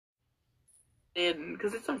did,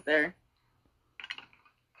 because it's up there.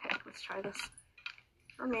 Okay, let's try this.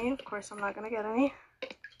 For me, of course, I'm not gonna get any.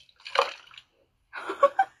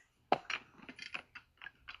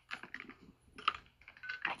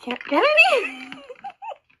 I can't get any!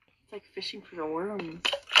 It's like fishing for the worms.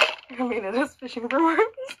 I mean, it is fishing for worms.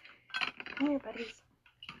 Come here, buddies.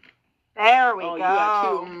 There we go. You got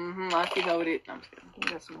two. Mm-hmm. Let's see how it is. No, I'm just kidding. You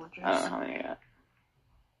got some more juice. I don't know how many I got.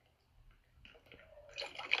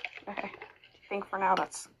 Okay. I think for now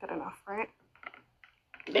that's good enough, right?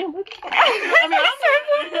 Damn, look at that. I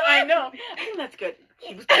mean, I know. I think that's good.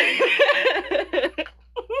 Keeps going.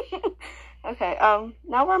 Okay,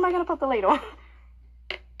 now where am I gonna put the ladle?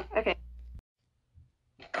 Okay.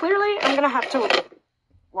 Clearly, I'm gonna have to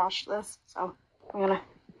wash this, so I'm gonna...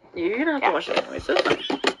 You're gonna have to wash it anyway, so it's fine.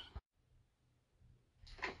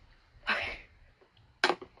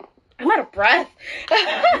 Okay. I'm out of breath.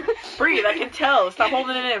 Breathe, I can tell. Stop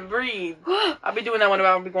holding it in. Breathe. I'll be doing that when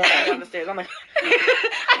I'll be going down the stairs. I'm like...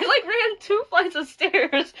 I, ran 2 flights of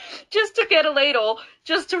stairs just to get a ladle,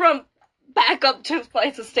 just to run back up 2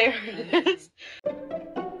 flights of stairs.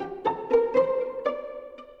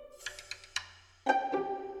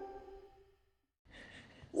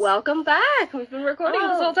 Welcome back. We've been recording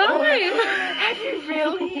this whole time. Have you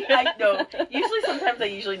really? I know. Sometimes I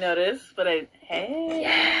usually notice, but hey.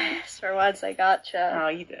 Yes, for once I gotcha. Oh,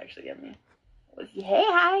 you did actually get me. Hey,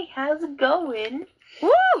 hi. How's it going? Woo!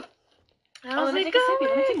 How's it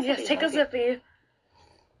going? Yes, take a zippy.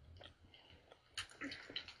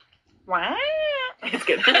 Wow. It's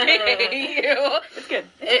good. It's good.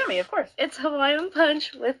 It's yummy, of course. It's Hawaiian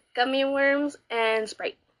Punch with gummy worms and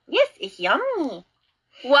Sprite. Yes, it's yummy.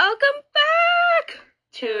 Welcome back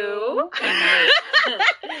to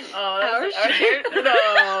our shared.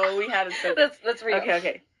 No, we had it. Let's read.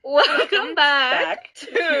 Okay. Welcome back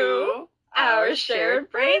to our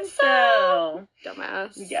shared brain cell.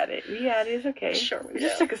 Dumbass. We got it. It's okay. Sure, it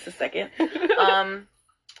just took us a second.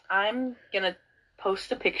 I'm gonna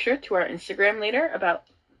post a picture to our Instagram later about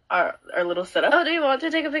our little setup. Oh, do you want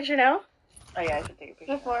to take a picture now? Oh yeah, I should take a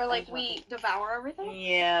picture before we devour everything.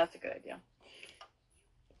 Yeah, that's a good idea.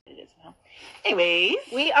 It is now. Anyways,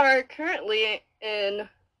 we are currently in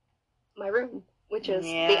my room, which is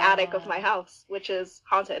the attic of my house, which is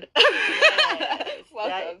haunted.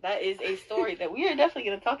 Yes. That is a story that we are definitely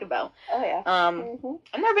going to talk about. Oh yeah.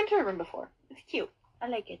 I've never been to her room before. It's cute. I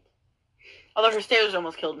like it. Although her stairs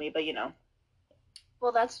almost killed me, but you know.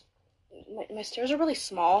 Well, that's my stairs are really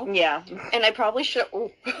small. Yeah. And I probably should.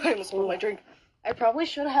 Oh, I almost spilled my drink. I probably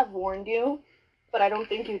should have warned you, but I don't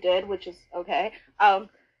think you did, which is okay.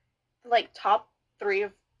 Top 3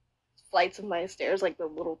 of flights of my stairs, like the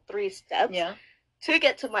little 3 steps. Yeah. To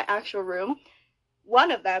get to my actual room, one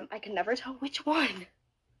of them, I can never tell which one.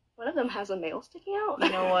 One of them has a nail sticking out. You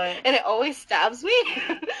know what? And it always stabs me.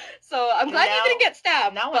 So I'm glad you didn't get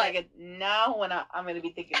stabbed. Now when I'm gonna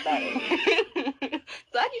be thinking about it.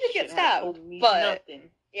 Glad you didn't get stabbed. Told me but nothing.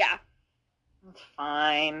 Yeah. It's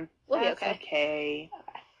fine. We'll be That's okay.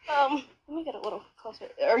 Let me get a little closer.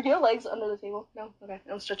 Are your legs under the table? No? Okay.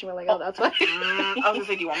 I'm stretching my leg out, that's why. I was gonna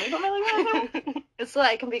say, do you want me to put my leg out now? It's so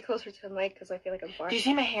I can be closer to the mic because I feel like I'm far. Do you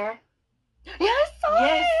see my hair? Yeah, I saw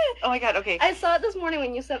it! Oh my god, okay. I saw it this morning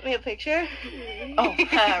when you sent me a picture. Oh, right,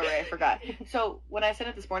 I forgot. So, when I sent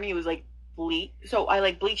it this morning, it was like so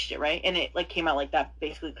I bleached it, right? And it came out like that,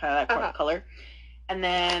 basically kind of that color. And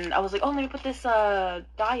then I was like, oh, let me put this dye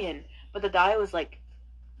in. But the dye was like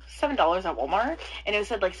 $7 at Walmart, and it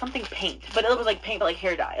said something paint, but it was paint, but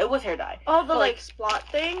hair dye. It was hair dye. Oh, the splat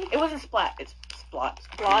thing? It wasn't splat. It's splat.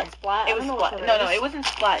 Splat. It was splat. No, it wasn't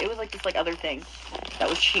splat. It was this other thing that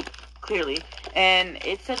was cheap, clearly, and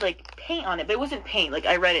it said paint on it, but it wasn't paint.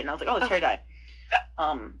 I read it and I was like, oh, it's hair dye.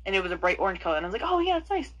 And it was a bright orange color, and I was like, oh yeah, it's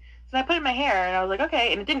nice. So I put it in my hair, and I was like,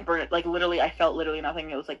 okay, and it didn't burn it. Literally, I felt literally nothing.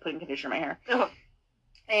 It was putting conditioner in my hair,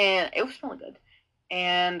 and it was smelling good.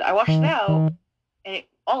 And I washed it out, and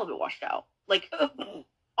all of it washed out,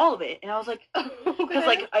 all of it. And I was like,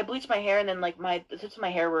 because I bleached my hair, and then the tips of my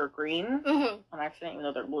hair were green on accident, even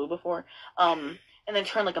though they're blue before. And then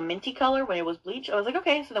turned a minty color when it was bleached. I was like,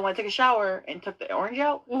 okay. So then when I took a shower and took the orange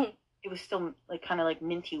out, it was still kind of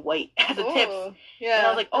minty white at the tips. Yeah. And I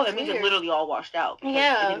was like, oh, that means it literally all washed out.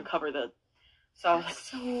 Yeah. It didn't cover the. So I was like,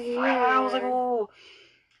 so weird. I was like, oh.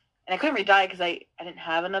 And I couldn't re-dye because I didn't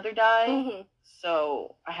have another dye.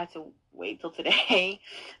 So I had to wait till today.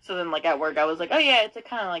 So then at work I was like, oh yeah, it's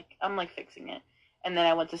kind of I'm fixing it. And then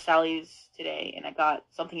I went to Sally's today and I got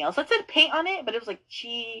something else that said paint on it, but it was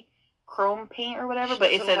chi chrome paint or whatever.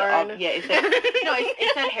 But it said it said no,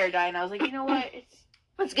 it said hair dye, and I was like, you know what,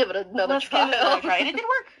 Let's give it another Let's try. give it another try. And it did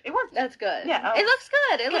work. It worked. That's good. Yeah. It looks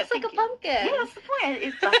good. It Good, looks like a thank you. pumpkin. Yeah, that's the point.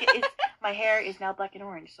 It's black. My hair is now black and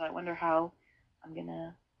orange, so I wonder how I'm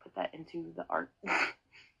gonna put that into the art.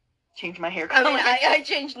 Change my hair color. I mean, I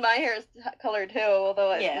changed my hair color too, although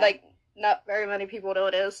like not very many people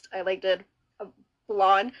noticed. I like did a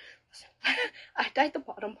blonde. I dyed the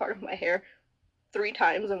bottom part of my hair 3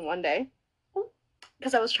 times in one day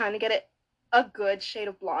because I was trying to get it a good shade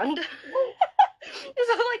of blonde.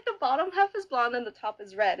 So like the bottom half is blonde and the top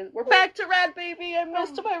is red. We're back to red, baby. I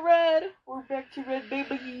missed my red. We're back to red,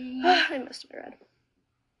 baby. I missed my red.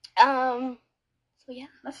 So yeah,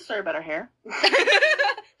 that's the story about our hair.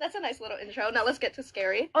 That's a nice little intro. Now let's get to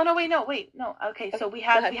scary. Oh no, wait, no. Okay, so we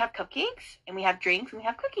have cupcakes and we have drinks and we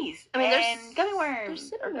have cookies. I mean, there's gummy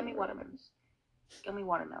worms or gummy watermelons. Gummy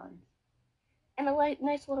watermelons. And a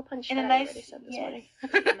nice little punch. And a nice. I said this morning.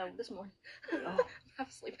 No, this morning. Oh. I'm half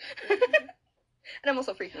asleep. And I'm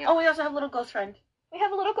also freaking out. Oh, we also have a little ghost friend. We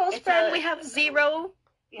have a little ghost friend. We have Zero.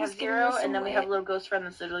 We have Zero, and then we have a little ghost friend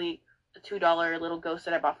that's literally a $2 little ghost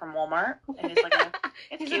that I bought from Walmart, and it's like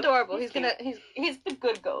it's he's cute. Adorable. He's the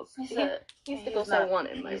good ghost. He's the ghost I want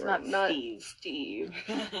in my room. Not Steve.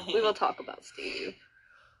 We will talk about Steve.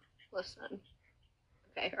 Listen.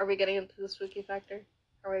 Okay, are we getting into the spooky factor?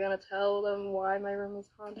 Are we gonna tell them why my room is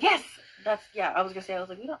haunted? Yes! I was gonna say, I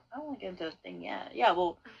don't want to get into the thing yet. Yeah,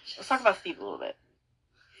 well, let's talk about Steve a little bit.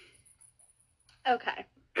 Okay.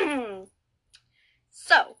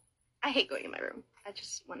 So, I hate going in my room. I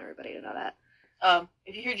just want everybody to know that.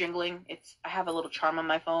 If you hear jingling, I have a little charm on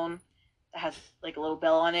my phone that has, like, a little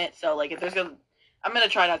bell on it, so, like, I'm gonna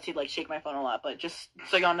try not to, like, shake my phone a lot, but just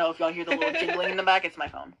so y'all know, if y'all hear the little jingling in the back, it's my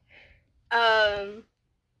phone.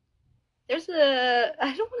 There's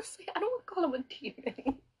I don't want to call him a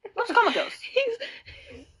demon. Let's call him a ghost.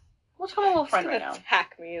 Let's call him a little friend right now.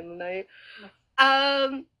 Attack me in the night.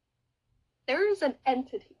 There is an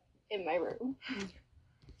entity in my room.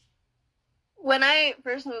 When I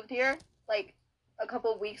first moved here, like a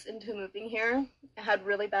couple weeks into moving here, I had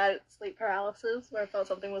really bad sleep paralysis where I felt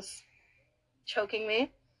something was choking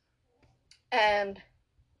me. And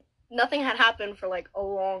nothing had happened for like a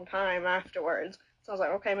long time afterwards. So I was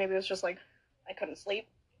like, okay, maybe it was just like I couldn't sleep.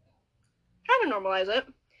 Trying to normalize it.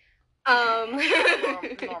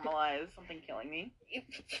 Normalize something killing me.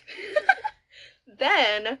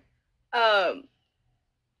 Then,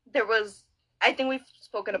 there was, I think we've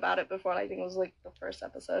spoken about it before. I think it was like the first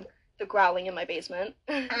episode, the growling in my basement.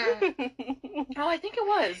 Oh, I think it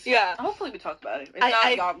was. Yeah. Hopefully we talked about it.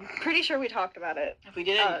 I'm pretty sure we talked about it. If we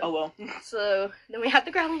didn't, oh well. So then we had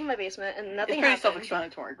the growling in my basement, and nothing. It's pretty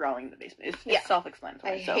self-explanatory. Growling in the basement. It's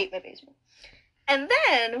self-explanatory. I hate my basement. And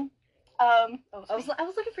then, I was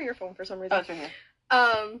looking for your phone for some reason. Oh, it's right here.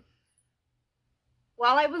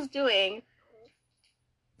 While I was doing.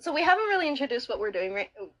 So we haven't really introduced what we're doing, right?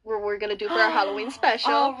 What we're gonna do for our Halloween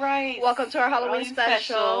special. All right. Welcome to our Halloween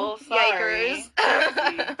special. Sorry.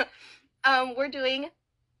 Yikers. We're doing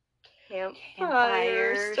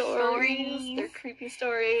campfire stories. They're creepy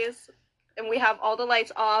stories. And we have all the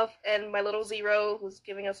lights off, and my little Zero, who's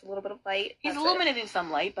giving us a little bit of light. He's illuminating some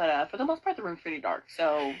light, but for the most part, the room's pretty dark,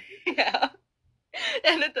 so... Yeah.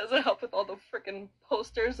 And it doesn't help with all the freaking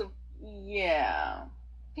posters of... Yeah.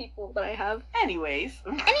 People that I have. Anyways,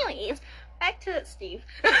 back to Steve.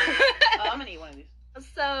 I'm gonna eat one of these.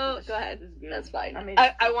 So go ahead. That's fine.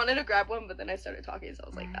 I wanted to grab one, but then I started talking, so I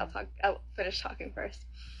was like, I'll finish talking first.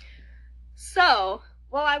 So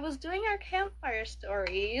while I was doing our campfire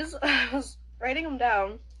stories, I was writing them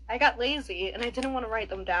down. I got lazy and I didn't want to write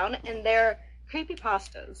them down, and they're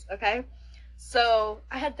creepypastas. Okay, so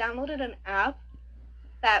I had downloaded an app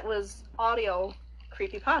that was audio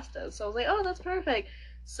creepypastas. So I was like, oh, that's perfect.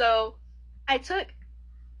 So I took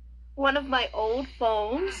one of my old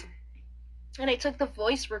phones and I took the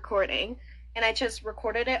voice recording and I just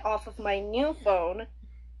recorded it off of my new phone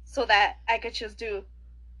so that I could just do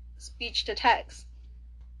speech to text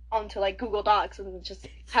onto like Google Docs and just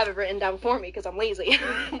have it written down for me because I'm lazy.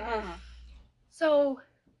 So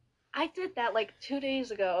I did that like 2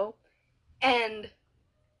 days ago and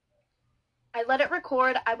I let it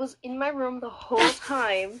record. I was in my room the whole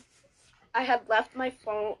time. I had left my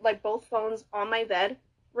phone, like both phones, on my bed,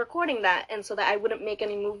 recording that, and so that I wouldn't make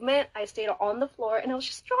any movement, I stayed on the floor, and I was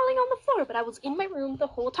just drawing on the floor, but I was in my room the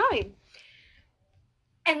whole time.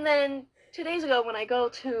 And then 2 days ago, when I go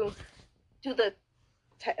to do the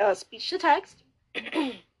speech-to-text,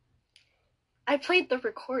 I played the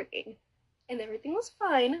recording, and everything was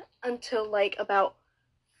fine until, like, about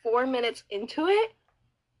 4 minutes into it,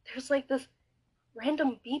 there's, like, this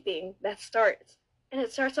random beeping that starts, and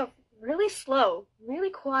it starts off really slow, really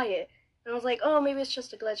quiet, And I was like, oh, maybe it's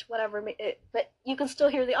just a glitch, whatever. But you can still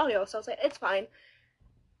hear the audio, so I was like, it's fine.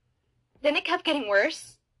 Then it kept getting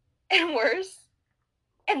worse and worse,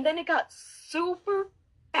 and then it got super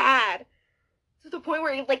bad to the point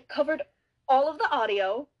where it like covered all of the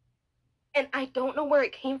audio, and I don't know where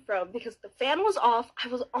it came from because the fan was off. I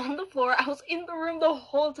was on the floor. I was in the room the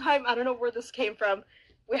whole time. I don't know where this came from.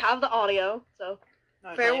 We have the audio, so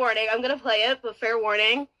fair warning. I'm gonna play it, but fair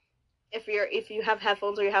warning. If you have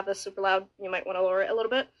headphones or you have this super loud, you might want to lower it a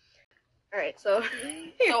little bit. All right, so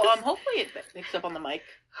hopefully it picks up on the mic.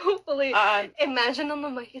 Hopefully, imagine on the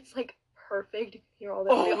mic it's like perfect. You can hear all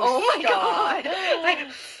the audio. Oh my god!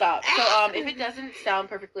 Stop. So if it doesn't sound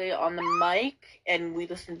perfectly on the mic and we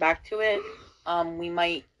listen back to it, we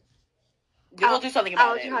might. We'll do something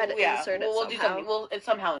about it. I'll try to insert it. We'll do something. It's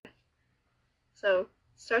somehow. So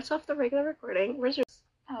starts off the regular recording. Where's your?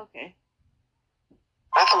 Oh, okay.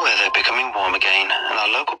 With the weather becoming warm again and our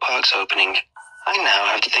local parks opening, I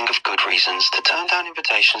now have to think of good reasons to turn down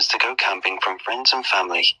invitations to go camping from friends and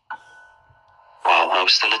family. While I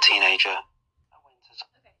was still a teenager.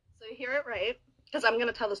 Okay, so you hear it right, because I'm going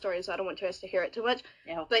to tell the story, so I don't want you guys to hear it too much.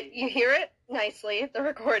 Yeah, but you hear it nicely, the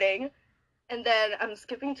recording, and then I'm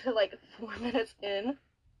skipping to like 4 minutes in.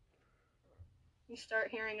 You start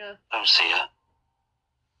hearing a... Don't see her.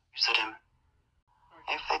 You said him.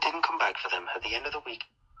 If they didn't come back for them at the end of the week,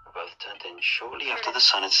 we both turned in shortly after the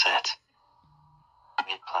sun had set.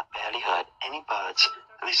 We had barely heard any birds,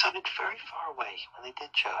 and they sounded very far away when they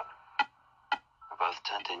did chirp. We both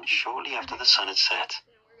turned in shortly after the sun had set.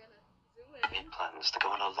 We had plans to go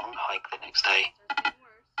on a long hike the next day.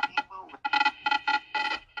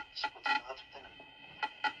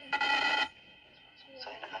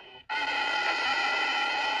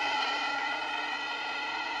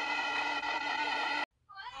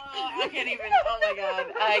 I can't even. Oh my god,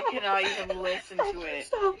 I cannot even listen to it.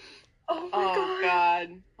 Stop. Oh my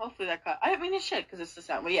god. Hopefully that cut. I mean, it should because it's the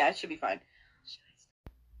sound. But yeah, it should be fine.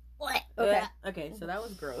 What? Okay, so that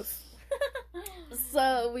was gross.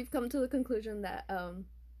 So we've come to the conclusion that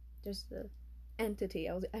there's the entity.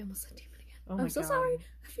 I almost said demon again. Oh my I'm so god. sorry.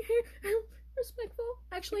 If you're here, I'm respectful.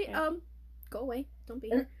 Actually, okay. Go away. Don't be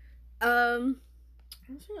here. I don't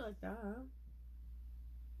say it like that.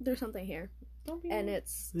 There's something here. Don't be. And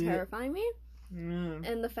it's terrifying me. Mm.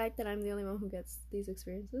 And the fact that I'm the only one who gets these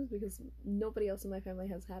experiences because nobody else in my family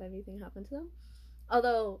has had anything happen to them.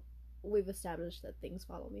 Although we've established that things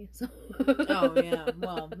follow me, so. Oh yeah,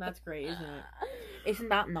 well that's great, isn't it? Isn't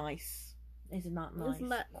that nice? Isn't that nice? Isn't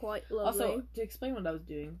that quite lovely? Also, to explain what I was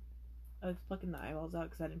doing, I was plucking the eyeballs out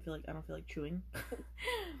because I don't feel like chewing.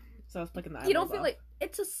 So I was plucking the eyeballs. You don't feel like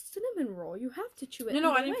it's a cinnamon roll. You have to chew it.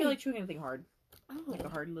 No, I didn't feel like chewing anything hard. Oh. Like the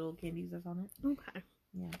hard little candies that's on it. Okay.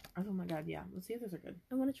 Yeah. Oh my god, yeah. Let's see if those are good.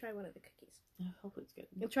 I want to try one of the cookies. Hopefully it's good.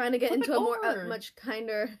 I'm trying to get into a much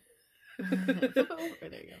kinder, Flip it over.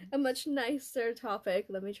 There you go. a much nicer topic.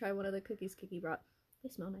 Let me try one of the cookies Kiki brought. They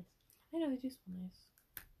smell nice. I know, they do smell nice.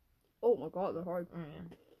 Oh my god, they're hard. Oh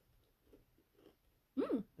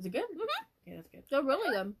yeah. Is it good? Mm-hmm. Yeah, that's good. They're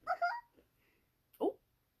really good. Oh.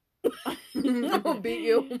 I'll beat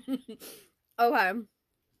you. Okay.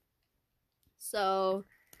 So.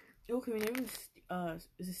 Oh, can we name him?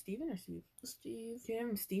 Is it Steven or Steve? Steve. Can we name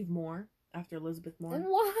him Steve Moore after Elizabeth Moore? And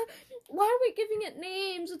why are we giving it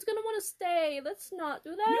names? It's gonna want to stay. Let's not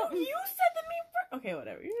do that. No, you said the name first. Okay,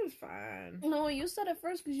 whatever. You're just fine. No, you said it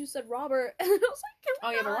first because you said Robert, and I was like,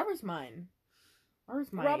 oh yeah, but Robert's mine.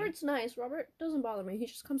 Robert's nice. Robert doesn't bother me. He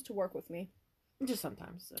just comes to work with me. Just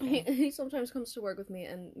sometimes. So. He sometimes comes to work with me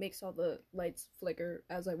and makes all the lights flicker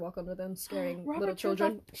as I walk under them, scaring little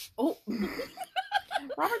children.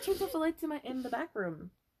 Robert turns off the lights in the back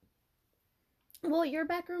room. Well, your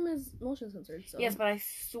back room is motion censored, so. Yes, but I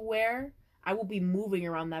swear I will be moving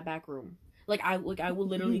around that back room. I will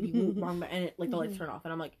literally be moving around and the lights turn off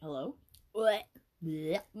and I'm like, hello? What?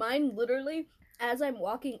 Mine literally, as I'm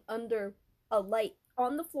walking under a light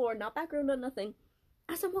on the floor, not back room, not nothing.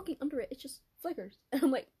 As I'm walking under it, it just flickers. And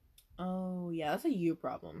I'm like, oh yeah, that's a you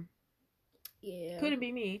problem. Yeah. Couldn't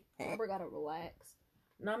be me. Robert gotta relax.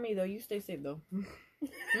 Not me though. You stay safe though.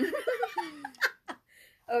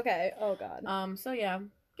 Okay. Oh god. So yeah,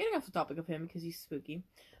 getting off the topic of him because he's spooky.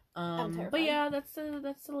 I'm terrified. But yeah, that's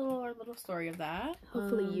our little story of that.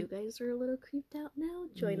 Hopefully you guys are a little creeped out now.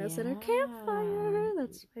 Join us at our campfire.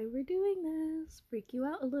 That's why we're doing this. Freak you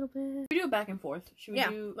out a little bit. We do it back and forth. Should we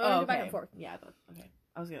do? We're do back and forth. Yeah. Okay.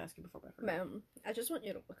 I was gonna ask you before, but I forgot. Ma'am, I just want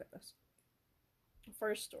you to look at this.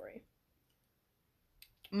 First story.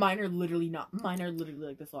 Mine are literally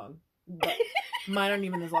like this long. But mine aren't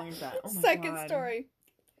even as long as that. Oh my Second god. story.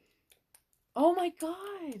 Oh my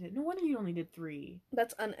god! No wonder you only did 3.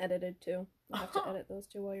 That's unedited too. I have to edit those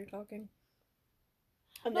two while you're talking.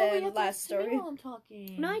 And No, then last story. While I'm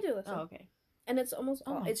talking. No, I do listen. Oh, okay. And it's almost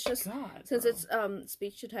Oh my it's just god, since bro. it's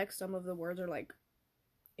speech to text, some of the words are like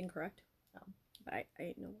incorrect. But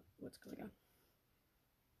I know what's going on.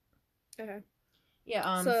 Okay.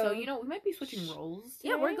 Yeah, so you know, we might be switching roles today.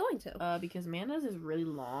 Yeah, we're going to. Because Amanda's is really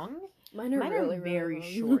long. Mine are really, very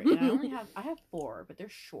really short. And I have 4, but they're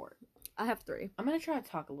short. I have 3. I'm gonna try to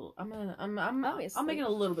talk a little. I'll make it a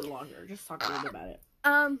little bit longer. Just talk a little bit about it.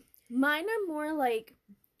 Mine are more like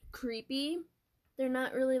creepy. They're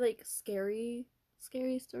not really like scary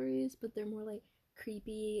stories, but they're more like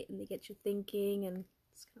creepy and they get you thinking and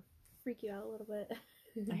it's gonna freak you out a little bit.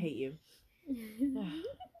 I hate you.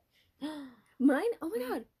 Mine? Oh my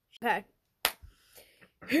god. Okay.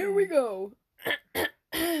 Here we go.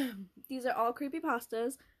 These are all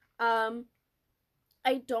creepypastas.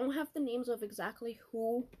 I don't have the names of exactly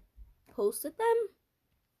who posted them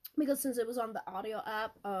because since it was on the audio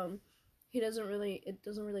app, it doesn't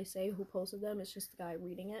really say who posted them. It's just the guy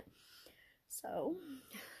reading it. So,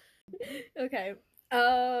 okay.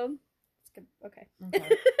 It's good. Okay.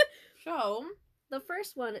 So, the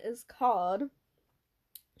first one is called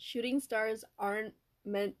 "Shooting Stars Aren't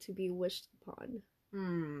Meant to Be Wished Upon."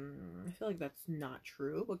 I feel like that's not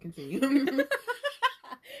true, but continue.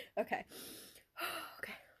 Okay.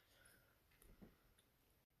 Okay.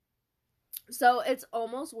 So it's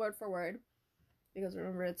almost word for word because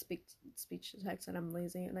remember it's speech to text and I'm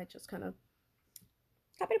lazy and I just kind of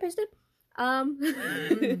copy and pasted.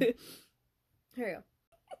 Here we go.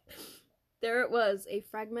 There it was, a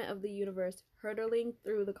fragment of the universe hurtling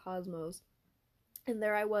through the cosmos, and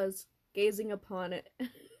there I was gazing upon it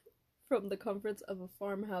from the comforts of a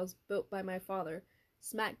farmhouse built by my father,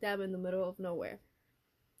 smack dab in the middle of nowhere.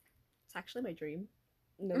 It's actually my dream.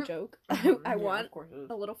 No joke. I want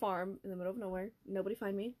a little farm in the middle of nowhere. Nobody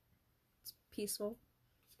find me. It's peaceful.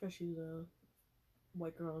 It's because she's a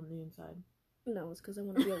white girl on the inside. No, it's because I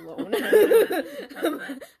want to be alone.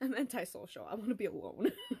 I'm antisocial. I want to be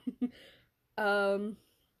alone.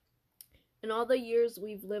 In all the years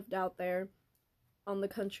we've lived out there on the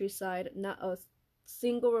countryside, not a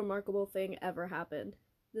single remarkable thing ever happened.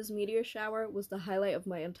 This meteor shower was the highlight of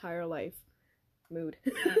my entire life. Mood.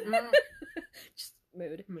 Just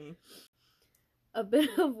mood. Me. A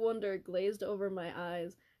bit of wonder glazed over my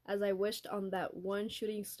eyes as I wished on that one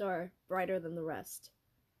shooting star brighter than the rest.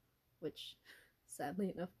 Which,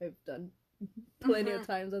 sadly enough, I've done plenty of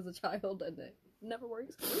times as a child and it never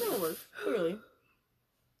works. It never works, clearly.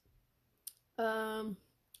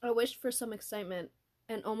 I wished for some excitement,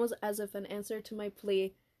 and almost as if an answer to my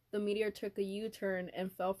plea, the meteor took a U-turn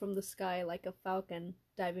and fell from the sky like a falcon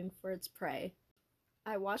diving for its prey.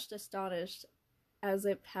 I watched astonished as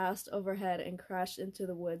it passed overhead and crashed into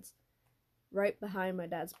the woods right behind my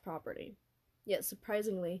dad's property. Yet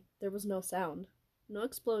surprisingly, there was no sound. No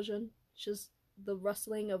explosion, just the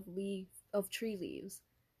rustling of tree leaves.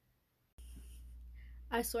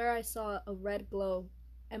 I swear I saw a red glow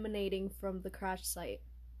emanating from the crash site,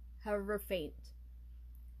 however faint.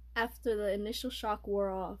 After the initial shock wore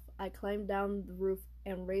off, I climbed down the roof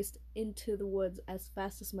and raced into the woods as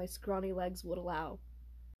fast as my scrawny legs would allow.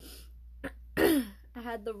 I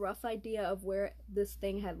had the rough idea of where this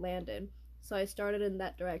thing had landed, so I started in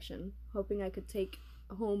that direction, hoping I could take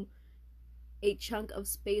home a chunk of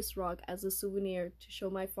space rock as a souvenir to show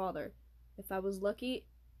my father. If I was lucky,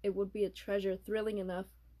 it would be a treasure thrilling enough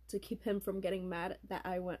to keep him from getting mad that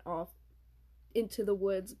I went off into the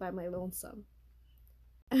woods by my lonesome.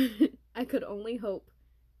 I could only hope.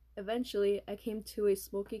 Eventually, I came to a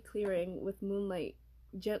smoky clearing with moonlight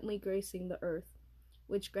gently gracing the earth,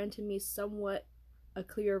 which granted me somewhat a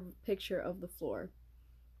clear picture of the floor.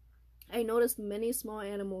 I noticed many small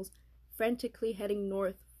animals frantically heading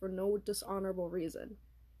north for no dishonorable reason.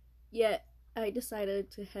 Yet, I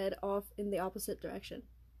decided to head off in the opposite direction.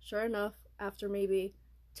 Sure enough, after maybe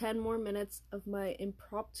 10 more minutes of my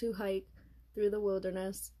impromptu hike through the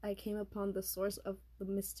wilderness, I came upon the source of the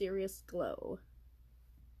mysterious glow.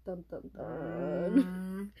 Dun dun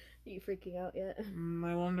dun. Are you freaking out yet?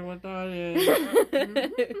 I wonder what that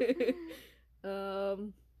is.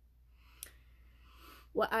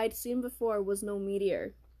 What I'd seen before was no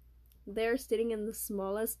meteor. There, sitting in the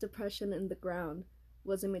smallest depression in the ground,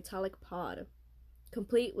 was a metallic pod,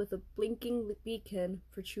 complete with a blinking beacon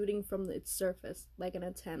protruding from its surface like an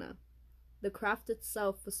antenna. The craft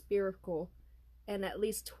itself was spherical, and at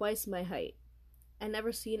least twice my height. I'd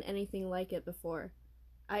never seen anything like it before.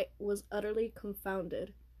 I was utterly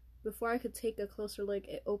confounded. Before I could take a closer look,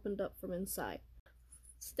 it opened up from inside.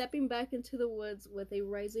 Stepping back into the woods with a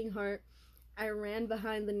rising heart, I ran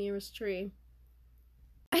behind the nearest tree.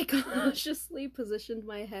 I cautiously positioned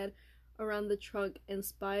my head around the trunk and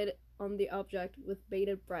spied on the object with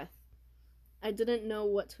bated breath. I didn't know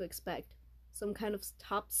what to expect. Some kind of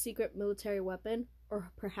top-secret military weapon,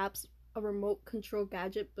 or perhaps a remote control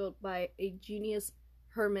gadget built by a genius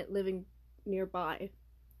hermit living nearby.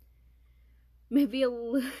 Maybe a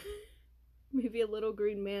little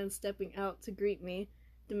green man stepping out to greet me,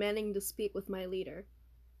 demanding to speak with my leader.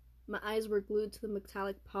 My eyes were glued to the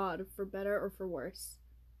metallic pod, for better or for worse.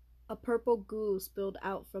 A purple goo spilled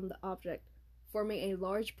out from the object, forming a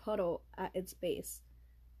large puddle at its base.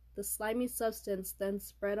 The slimy substance then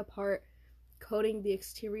spread apart, coating the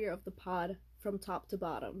exterior of the pod from top to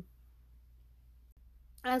bottom.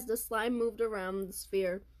 As the slime moved around the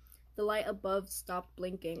sphere, the light above stopped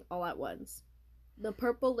blinking all at once. The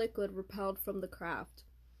purple liquid repelled from the craft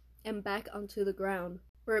and back onto the ground,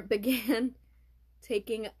 where it began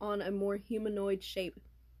taking on a more humanoid shape.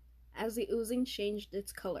 As the oozing changed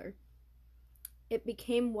its color, it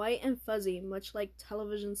became white and fuzzy, much like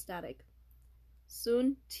television static.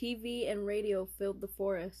 Soon, TV and radio filled the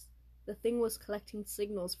forest. The thing was collecting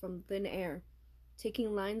signals from thin air,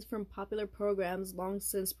 taking lines from popular programs long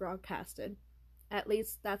since broadcasted. At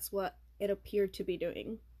least that's what it appeared to be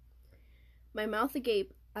doing. My mouth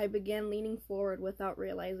agape, I began leaning forward without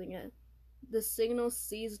realizing it. The signal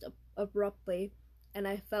ceased abruptly, and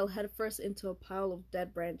I fell headfirst into a pile of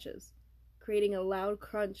dead branches, creating a loud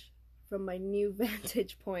crunch from my new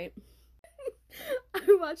vantage point. I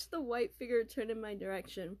watched the white figure turn in my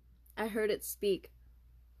direction. I heard it speak.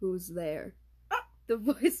 "Who's there?" The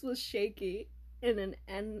voice was shaky, in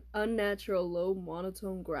an unnatural low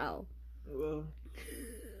monotone growl. Whoa.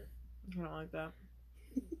 I don't like that.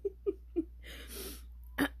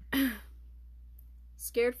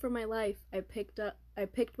 Scared for my life, I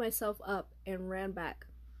picked myself up and ran back.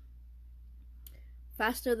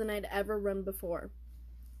 Faster than I'd ever run before.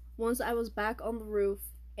 Once I was back on the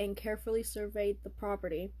roof and carefully surveyed the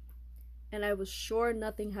property, and I was sure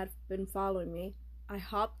nothing had been following me, I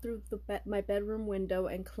hopped through my bedroom window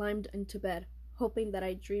and climbed into bed, hoping that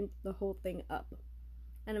I dreamed the whole thing up.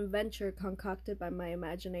 An adventure concocted by my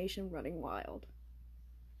imagination running wild.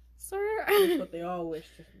 Sir? That's what they all wish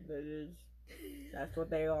that is. That's what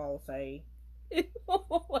they all say.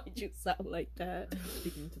 Why'd you sound like that?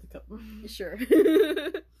 Speaking to the cup. Sure.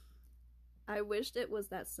 I wished it was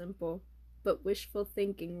that simple, but wishful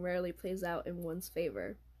thinking rarely plays out in one's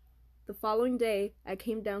favor. The following day, I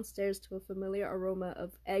came downstairs to a familiar aroma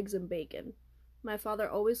of eggs and bacon. My father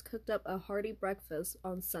always cooked up a hearty breakfast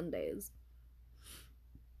on Sundays.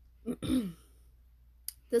 The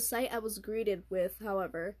sight I was greeted with,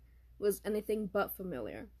 however, was anything but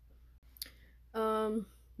familiar.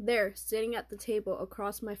 There, sitting at the table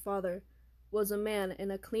across my father, was a man in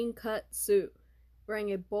a clean-cut suit,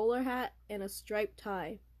 wearing a bowler hat and a striped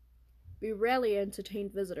tie. We rarely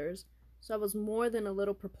entertained visitors, so I was more than a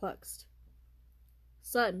little perplexed.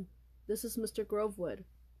 "Son, this is Mr. Grovewood.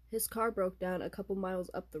 His car broke down a couple miles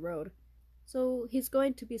up the road, so he's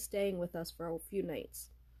going to be staying with us for a few nights.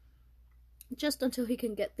 Just until he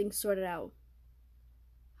can get things sorted out."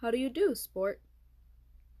 "How do you do, sport?"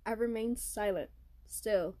 I remained silent,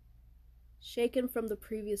 still, shaken from the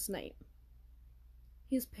previous night.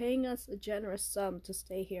 "He's paying us a generous sum to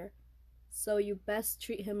stay here, so you best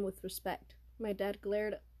treat him with respect." My dad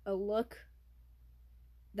glared a look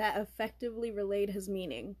that effectively relayed his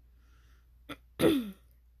meaning.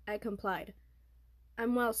 I complied.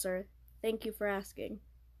 "I'm well, sir. Thank you for asking."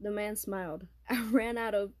 The man smiled. I ran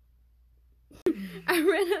outside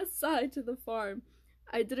to the farm.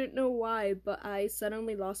 I didn't know why, but I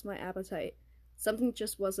suddenly lost my appetite. Something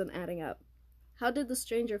just wasn't adding up. How did the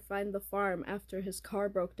stranger find the farm after his car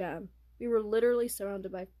broke down? We were literally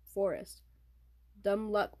surrounded by forest.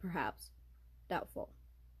 Dumb luck, perhaps. Doubtful.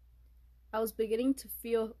 I was beginning to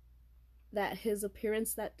feel that his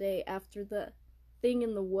appearance that day after the thing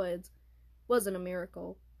in the woods wasn't a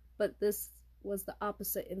miracle, but this was the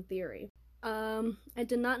opposite in theory. I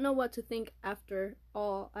did not know what to think. After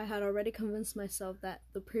all, I had already convinced myself that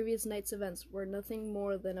the previous night's events were nothing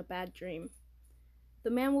more than a bad dream. The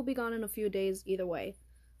man will be gone in a few days either way,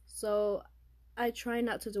 so I try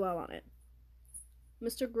not to dwell on it.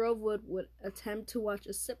 Mr. Grovewood would attempt to watch a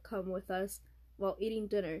sitcom with us while eating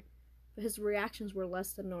dinner, but his reactions were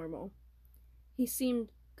less than normal. He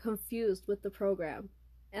seemed confused with the program,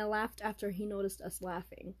 and laughed after he noticed us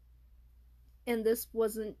laughing. And this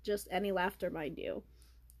wasn't just any laughter, mind you.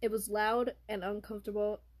 It was loud and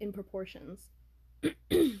uncomfortable in proportions.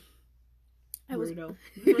 Weirdo.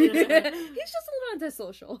 He's just a little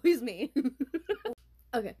antisocial. He's me.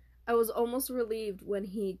 Okay. I was almost relieved when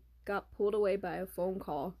he got pulled away by a phone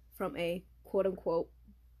call from a quote-unquote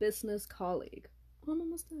business colleague. Oh, I'm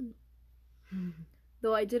almost done.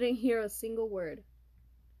 Though I didn't hear a single word.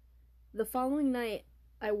 The following night,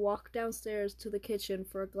 I walked downstairs to the kitchen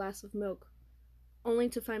for a glass of milk, only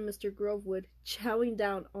to find Mr. Grovewood chowing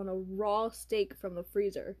down on a raw steak from the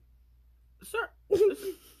freezer. Sir, we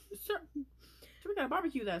gotta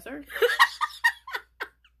barbecue that, sir.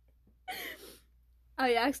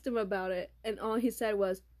 I asked him about it, and all he said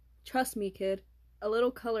was, "Trust me, kid, a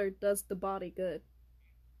little color does the body good."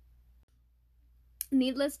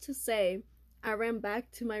 Needless to say, I ran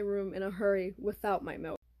back to my room in a hurry without my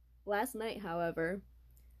milk. Last night, however,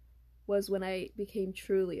 was when I became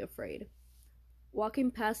truly afraid.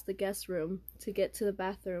 Walking past the guest room to get to the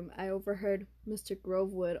bathroom, I overheard Mr.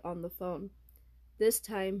 Grovewood on the phone. This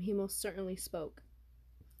time, he most certainly spoke.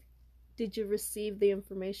 "Did you receive the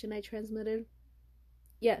information I transmitted?"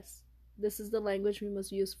 "Yes, this is the language we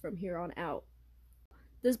must use from here on out.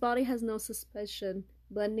 This body has no suspicion,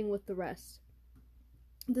 blending with the rest.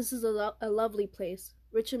 This is a lovely place,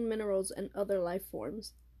 rich in minerals and other life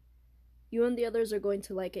forms. You and the others are going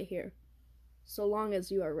to like it here, so long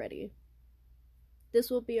as you are ready.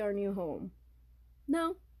 This will be our new home.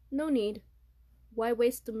 No need. Why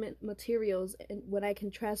waste the materials when I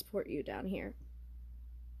can transport you down here?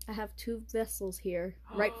 I have 2 vessels here,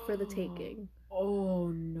 right for the taking." Oh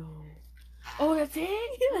no. Oh, that's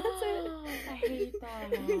it? Yeah, that's it. I hate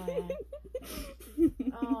that.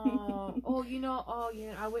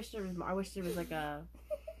 I wish there was more. I wish there was like a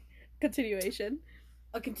Continuation.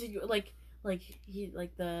 like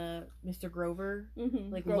the Mr. Grover,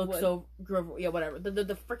 like Grovewood. looks over Grover, yeah, whatever.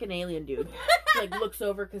 The freaking alien dude, like looks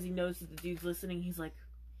over because he knows that the dude's listening. He's like,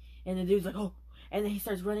 and the dude's like, oh, and then he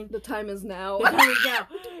starts running. The time is now. The time is now.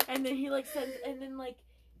 And then he like sends, and then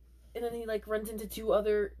he like runs into 2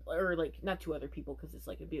 other, or like not 2 other people because it's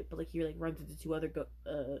like a bit, but like he like runs into 2 other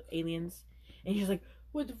aliens, and he's like,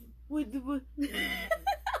 what? It would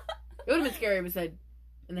have been scary if it said,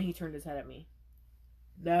 and then he turned his head at me.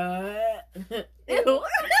 Ew. I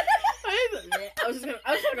was gonna go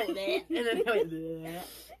bleh, and then I went bleh.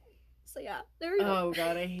 So yeah, there we go. Oh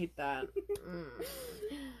god, I hate that.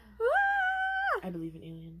 I believe in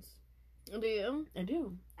aliens. Do you? I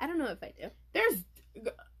do. I don't know if I do.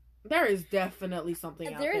 There is definitely something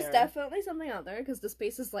out there. There is definitely something out there because the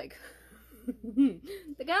space is like the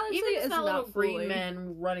galaxy even if is it's not little not green fully.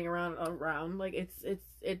 men running around like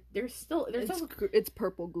there's still It's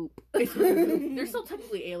purple goop. they're still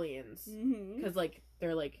technically aliens Mhm. because like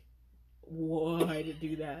they're like, why to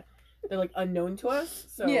do that? They're like unknown to us.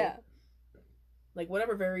 So Yeah, like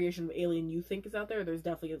whatever variation of alien you think is out there, there's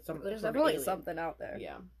definitely something. there's definitely something out there.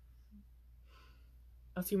 Yeah.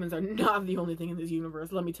 Us humans are not the only thing in this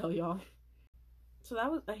universe, let me tell y'all. So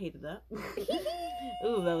I hated that.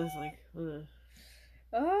 Ooh, that was like, ugh.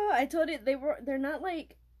 Oh, I told you they're not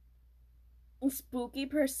like spooky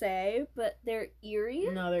per se, but they're eerie.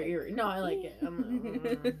 No, they're eerie. No, I like it.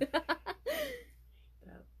 I'm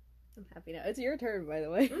happy now. It's your turn, by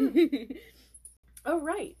the way. Oh,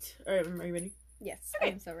 right. Alright, are you ready? Yes,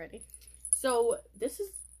 Okay. I'm so ready. So, this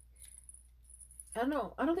is... I don't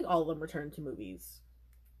know. I don't think all of them were turned into movies.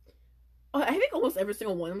 I think almost every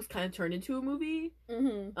single one was kind of turned into a movie.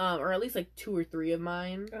 Mm-hmm. Or at least like 2 or 3 of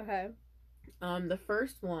mine. Okay. The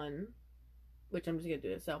first one, which I'm just gonna do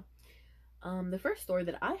this. So, the first story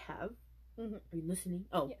that I have... Mm-hmm. Are you listening?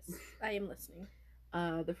 Oh. Yes, I am listening.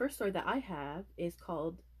 The first story that I have is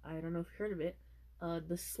called... I don't know if you've heard of it.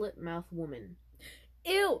 The Slit Mouth Woman.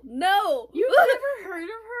 Ew, no! You've never heard of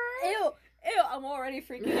her? Ew, I'm already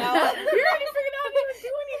freaking out. You're already freaking out. You didn't do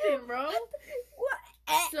anything, bro. What?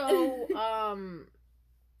 So,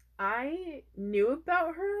 I knew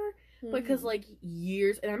about her because like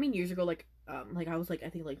years ago, like I was like I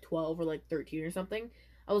think like 12 or like 13 or something.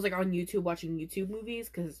 I was like on YouTube watching YouTube movies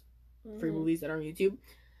because free movies that are on YouTube.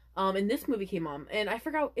 And this movie came on, and I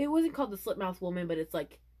forgot it wasn't called The Slit Mouth Woman, but it's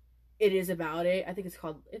like it is about it. I think it's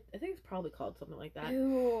probably called something like that.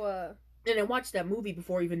 Ew. And I watched that movie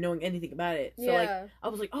before even knowing anything about it. So like I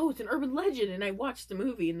was like, oh, it's an urban legend, and I watched the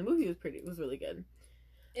movie, and the movie was really good.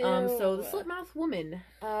 Ew. So the Slit Mouth Woman,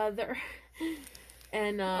 there,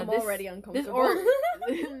 and I'm this, already uncomfortable.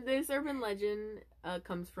 This urban legend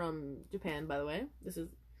comes from Japan, by the way. This is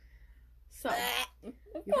so. Of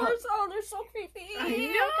course, they're so creepy. I know.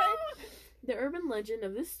 Okay. The urban legend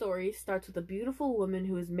of this story starts with a beautiful woman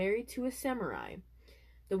who is married to a samurai.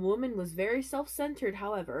 The woman was very self-centered,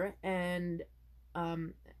 however, and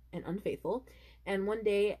unfaithful, and one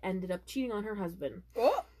day ended up cheating on her husband.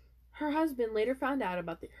 Oh. Her husband later found out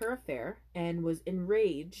about her affair and was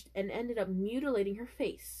enraged and ended up mutilating her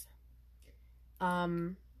face.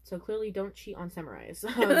 So clearly don't cheat on samurais.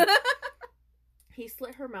 He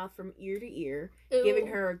slit her mouth from ear to ear, Ew. giving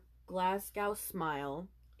her a Glasgow smile.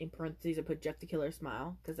 In parentheses, I put Jeff the Killer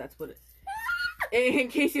smile, because that's what it... In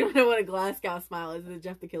case you don't know what a Glasgow smile is, it's a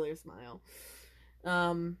Jeff the Killer smile.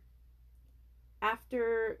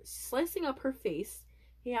 After slicing up her face,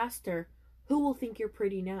 he asked her, "Who will think you're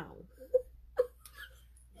pretty now?"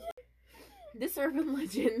 This urban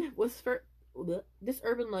legend was first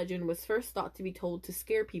thought to be told to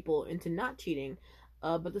scare people into not cheating,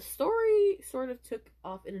 but the story sort of took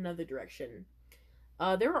off in another direction.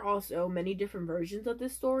 There are also many different versions of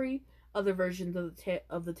this story. Other versions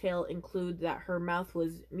of the tale include that her mouth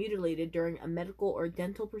was mutilated during a medical or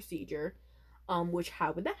dental procedure. Which,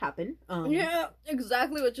 how would that happen? Yeah,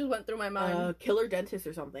 exactly what just went through my mind. Killer dentist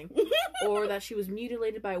or something. Or that she was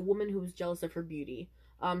mutilated by a woman who was jealous of her beauty.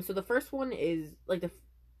 So the first one is like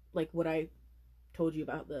what I told you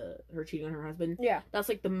about her cheating on her husband. Yeah. That's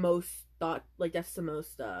like the most that's the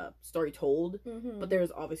most story told. Mm-hmm. But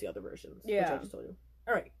there's obviously other versions. Yeah. Which I just told you.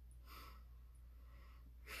 Alright.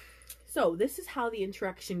 So this is how the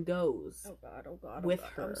interaction goes. Oh god. With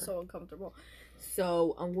her. I'm so uncomfortable.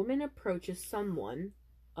 So a woman approaches someone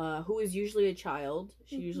who is usually a child.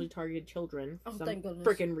 She usually targeted children. Oh, thank goodness.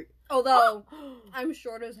 Freaking Although I'm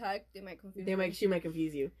short as heck, they might confuse me. She might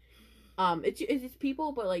confuse you. It's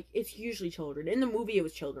people, but like it's usually children. In the movie, it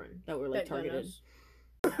was children that were like targeted.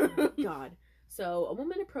 God. So a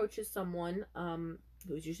woman approaches someone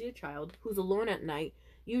who is usually a child who's alone at night,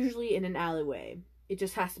 usually in an alleyway. It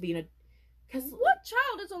just has to be in a. Cause what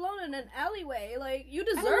child is alone in an alleyway? Like, you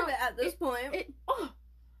deserve it at this point.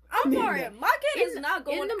 I'm sorry, my kid is not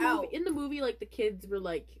going out. In the movie, like the kids were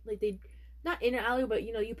like they not in an alleyway, but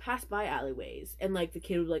you pass by alleyways, and like the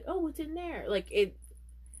kid was like, "Oh, what's in there?" Like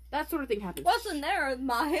that sort of thing happens. What's in there?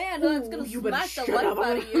 My hand. That's gonna smash the life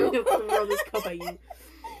out of you. you. Throw this cup at you.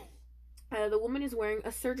 The woman is wearing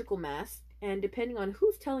a surgical mask, and depending on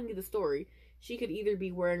who's telling you the story, she could either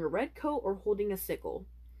be wearing a red coat or holding a sickle.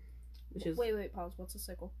 Which is wait, pause. What's a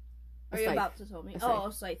sickle? Are you scythe. about to tell me? A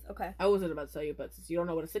scythe. Okay. I wasn't about to tell you, but since you don't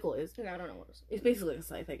know what a sickle is, Yeah, I don't know what a sickle is. It's basically like a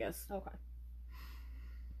scythe, I guess. Okay.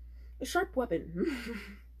 A sharp weapon.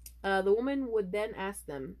 The woman would then ask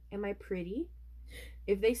them, "Am I pretty?"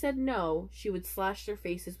 If they said no, she would slash their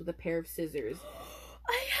faces with a pair of scissors.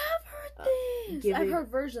 I have heard this. I've heard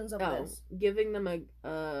versions of this. Giving them a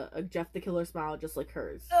Jeff the Killer smile just like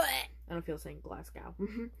hers. I don't feel saying Glasgow.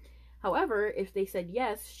 However, if they said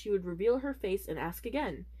yes, she would reveal her face and ask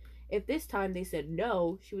again. If this time they said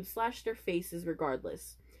no, she would slash their faces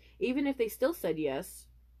regardless. Even if they still said yes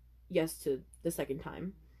to the second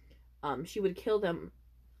time, she would kill them.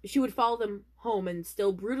 She would follow them home and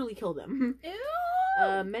still brutally kill them. Ew.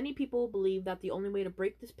 Many people believe that the only way to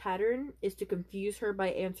break this pattern is to confuse her by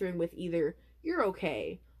answering with either "you're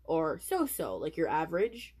okay" or "so-so," like you're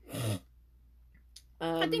average.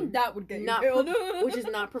 I think that would get you killed. Which is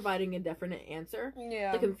not providing a definite answer.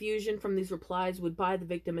 Yeah. The confusion from these replies would buy the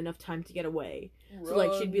victim enough time to get away. So,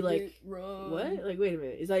 like, she'd be like, what? Like, wait a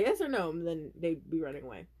minute. Is that yes or no? And then they'd be running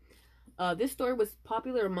away. This story was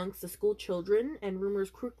popular amongst the school children, and rumors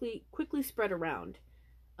quickly spread around.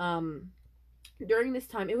 During this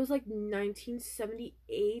time, it was like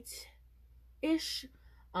 1978-ish.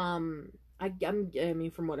 I mean,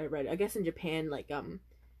 from what I read, I guess in Japan, like,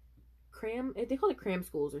 they call it cram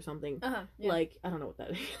schools or something. Yeah. Like, I don't know what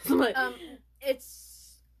that is. Like,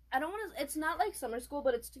 it's not like summer school,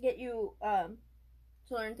 but it's to get you to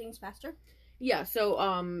learn things faster. Yeah, so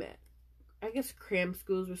I guess cram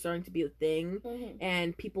schools were starting to be a thing,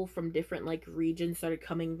 and people from different like regions started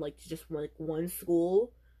coming like to just like one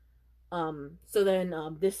school. So then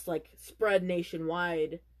this like spread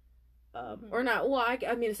nationwide. Or not, well, I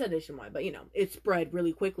mean, it said nationwide, but, it spread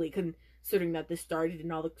really quickly, considering that this started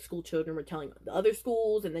and all the school children were telling the other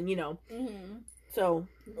schools, and then, So,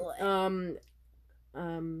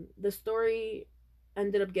 the story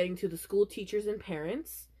ended up getting to the school teachers and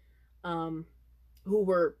parents, who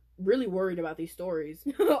were really worried about these stories.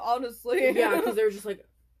 Honestly. Yeah, because they were just like...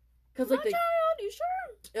 My child, you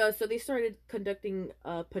sure? So they started conducting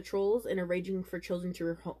patrols and arranging for children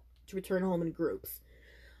to return home in groups.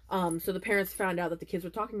 So the parents found out that the kids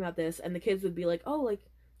were talking about this, and the kids would be like, "Oh, like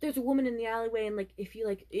there's a woman in the alleyway, and like if you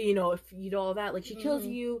like, if you do all that, like she kills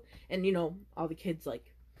you," and all the kids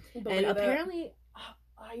like, and apparently,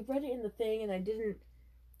 I read it in the thing, and I didn't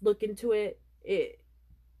look into it. It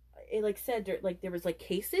like said there was like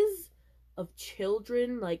cases of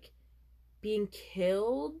children like being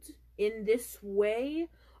killed in this way.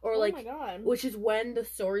 Or like, oh my God. Which is when the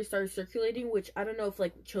story started circulating, which I don't know if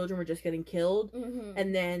like children were just getting killed,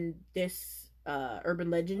 and then this urban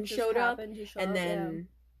legend showed up, and then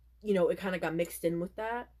you know, it kind of got mixed in with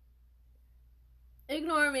that.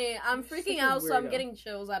 Ignore me. I'm You're freaking such a out, so I'm weirdo. getting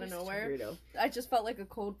chills out of You're such a nowhere. weirdo. I just felt like a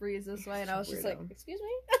cold breeze this way, and I was Such a just like, weirdo. excuse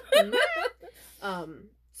me?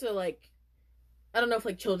 So, like, I don't know if,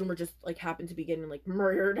 like, children were just, like, happened to be getting, like,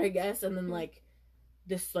 murdered, I guess, and then, like,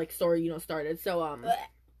 this, like, story, you know, started. So,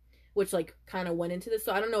 which, like, kind of went into this.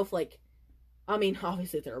 So I don't know if, like, I mean,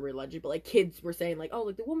 obviously it's a urban legend, but, like, kids were saying, like, oh,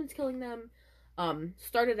 like, the woman's killing them.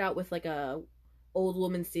 Started out with, like, a old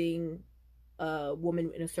woman seeing a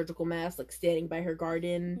woman in a surgical mask, like, standing by her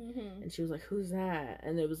garden, Mm-hmm. and she was like, who's that?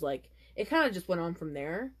 And it was, like, it kind of just went on from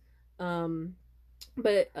there.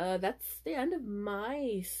 But that's the end of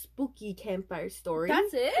my spooky campfire story.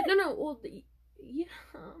 That's it? No, well, yeah,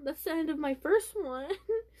 that's the end of my first one.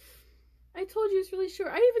 I told you it's really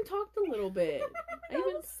short. I even talked a little bit. That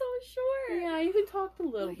was so short. Yeah, I even talked a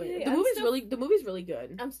little Okay, bit. The movie's really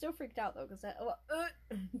good. I'm still freaked out though, because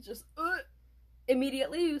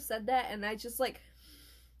immediately you said that, and I just like,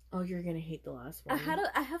 Oh, you're gonna hate the last one.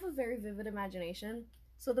 I have a very vivid imagination.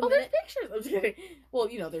 So the there's minute pictures. I'm just kidding. Well,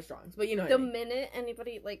 you know, there's drawings, but you know. the What I mean. minute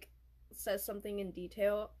anybody like says something in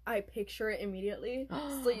detail, I picture it immediately.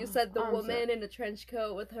 So you said the I'm woman sorry. in a trench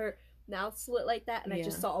coat with her mouth slit like that, and I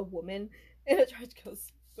just Yeah. saw a woman in a trench coat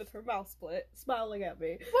with her mouth split, smiling at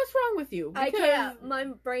me. What's wrong with you? I Because- can't. My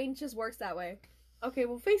brain just works that way. Okay,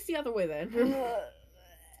 well, face the other way then.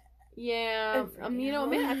 Yeah, you know,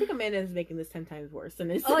 I think Amanda is making this 10 times worse than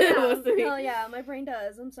it's Oh supposed to be. yeah, oh yeah, my brain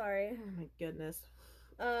does. I'm sorry. Oh my goodness.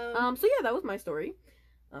 Um, So yeah, that was my story.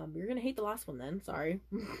 You're gonna hate the last one then. Sorry.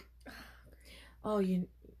 Oh, you're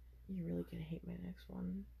really gonna hate my next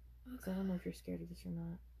one. 'Cause I don't know if you're scared of this or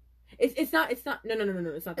not. It's not. No.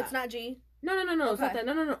 It's not that. it's not G. No. It's not Okay. that.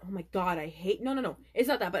 No. Oh my god, I hate. No. It's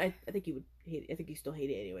not that. But I think you would hate it. I think you still hate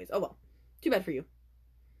it anyways. Oh well. Too bad for you.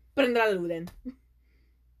 But another then.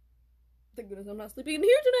 Thank goodness I'm not sleeping in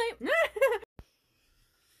here tonight.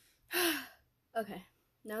 Okay,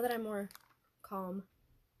 now that I'm more calm,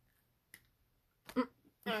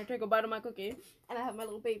 I take a bite of my cookie, and I have my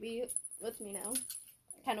little baby with me now.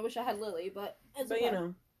 Kind of wish I had Lily, but it's But okay. you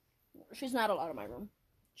know. She's not allowed in my room.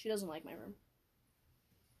 She doesn't like my room.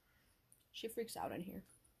 She freaks out in here.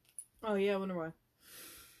 Oh yeah, I wonder why.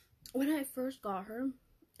 When I first got her,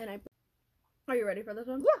 and are you ready for this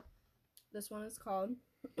one? Yeah. This one is called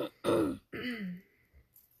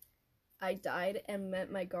I Died and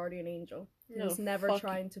Met My Guardian Angel. He No, was never fuck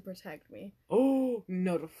trying to protect me. Oh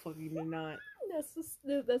no, the fuck you did not. That's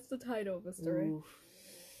the title of the story. Oof.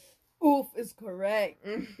 Oof is correct.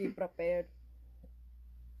 Be prepared.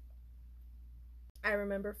 I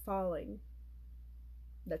remember falling.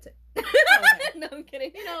 That's it. Okay. No, I'm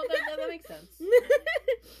kidding. You know, that makes sense.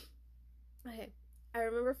 Okay. I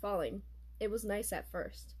remember falling. It was nice at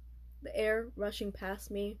first. The air rushing past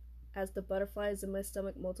me as the butterflies in my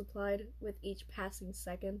stomach multiplied with each passing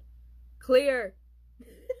second. Clear!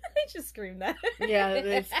 I just screamed that. Yeah,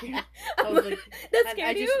 that scared- I was like, that I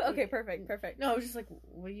scared you? just- Okay, perfect. No, I was just like,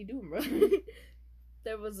 what are you doing, bro?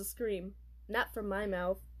 There was a scream, not from my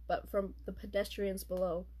mouth, but from the pedestrians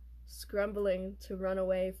below, scrambling to run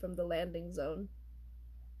away from the landing zone.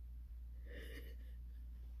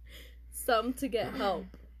 Some to get help,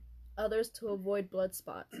 others to avoid blood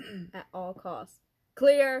spots at all costs.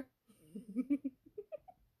 Clear!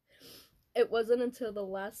 It wasn't until the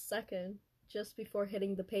last second, just before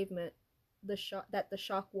hitting the pavement, that the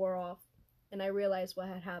shock wore off, and I realized what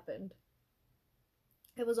had happened.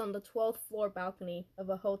 I was on the 12th floor balcony of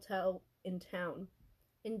a hotel in town,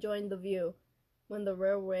 enjoying the view, when the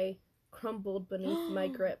railway crumbled beneath my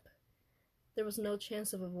grip. There was no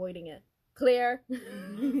chance of avoiding it. Clear!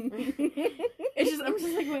 It's just, I'm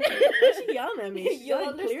just like, what's she yelling at me? She's You'll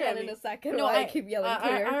yelling clear at understand in me. a second No, why I keep yelling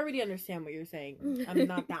clear. I already understand what you're saying. I'm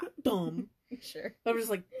not that dumb. Sure. But I'm just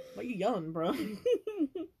like, why are you yelling, bro?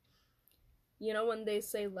 You know when they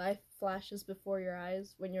say life flashes before your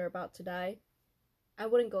eyes when you're about to die? I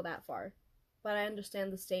wouldn't go that far, but I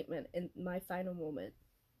understand the statement in my final moment.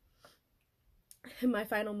 In my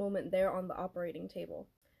final moment there on the operating table.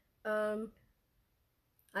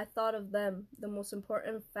 I thought of them, the most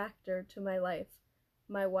important factor to my life.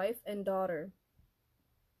 My wife and daughter.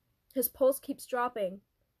 His pulse keeps dropping.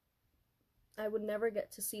 I would never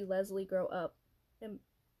get to see Leslie grow up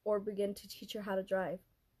or begin to teach her how to drive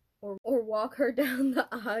or walk her down the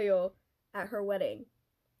aisle at her wedding.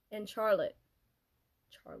 And Charlotte.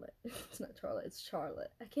 It's not Charlotte, it's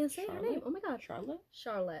Charlotte. I can't say her Charlotte? name. Oh my god. Charlotte?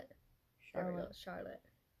 Charlotte. There we go, Charlotte. Charlotte.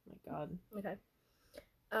 Oh my god.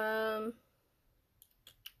 Okay.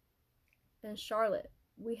 And Charlotte,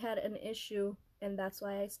 we had an issue, and that's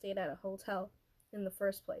why I stayed at a hotel in the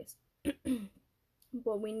first place.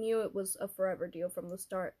 But we knew it was a forever deal from the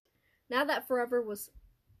start. Now that forever was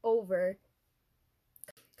over,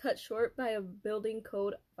 cut short by a building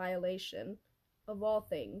code violation, of all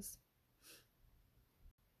things.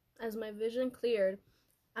 As my vision cleared,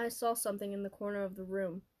 I saw something in the corner of the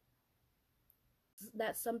room.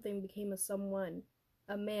 That something became a someone,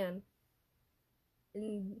 a man,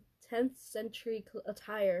 in 10th century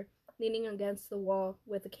attire, leaning against the wall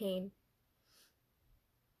with a cane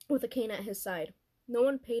at his side. No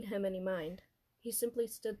one paid him any mind. He simply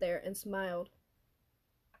stood there and smiled.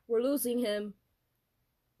 "We're losing him."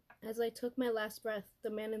 As I took my last breath, the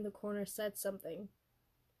man in the corner said something.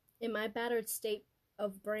 In my battered state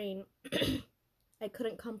of brain, I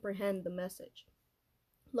couldn't comprehend the message.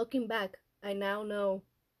 Looking back, I now know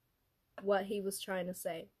what he was trying to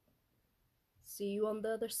say. "See you on the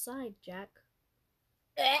other side, Jack."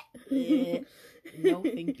 No,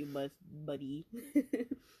 thank you, buddy.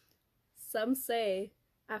 Some say,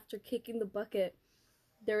 after kicking the bucket,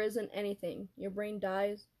 there isn't anything. Your brain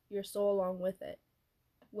dies, your soul along with it.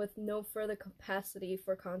 With no further capacity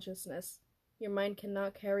for consciousness, your mind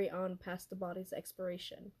cannot carry on past the body's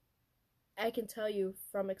expiration. I can tell you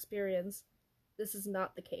from experience, this is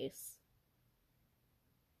not the case.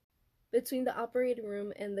 Between the operating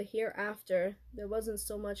room and the hereafter, there wasn't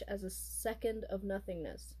so much as a second of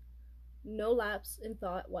nothingness. No lapse in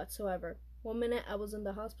thought whatsoever. 1 minute I was in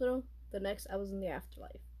the hospital, the next I was in the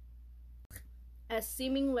afterlife. As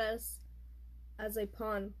seamless as a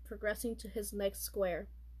pawn progressing to his next square.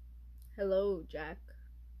 "Hello, Jack."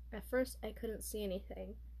 At first I couldn't see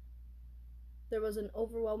anything. There was an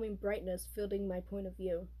overwhelming brightness filling my point of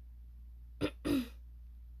view.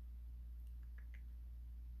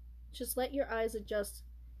 Just let your eyes adjust.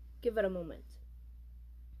 Give it a moment.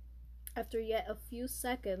 After yet a few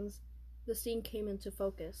seconds, the scene came into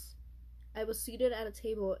focus. I was seated at a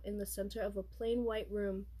table in the center of a plain white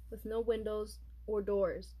room with no windows or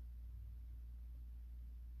doors.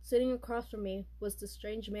 Sitting across from me was the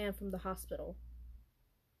strange man from the hospital.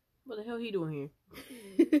 What the hell he doing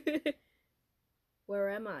here? "Where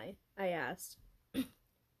am I?" I asked.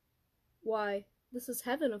 "Why, this is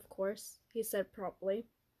heaven, of course," he said promptly.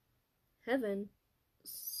 "Heaven?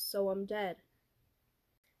 So I'm dead."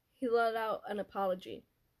 He let out an apology.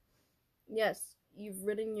 "Yes, you've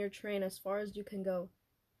ridden your train as far as you can go."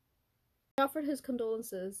 He offered his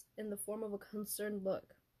condolences in the form of a concerned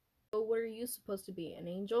look. "But what are you supposed to be, an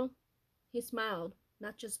angel?" He smiled.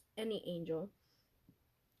 "Not just any angel.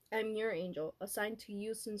 I'm your angel, assigned to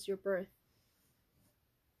you since your birth."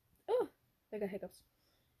 Oh, I got hiccups.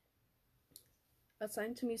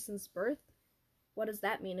 "Assigned to me since birth? What does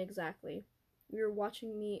that mean exactly? You were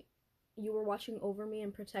watching over me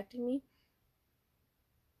and protecting me?"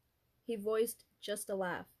 He voiced just a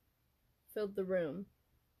laugh, filled the room,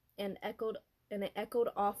 and it echoed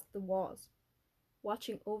off the walls.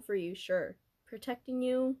 "Watching over you, sure. Protecting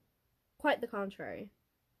you? Quite the contrary.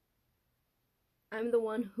 I'm the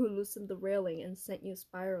one who loosened the railing and sent you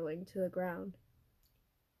spiraling to the ground."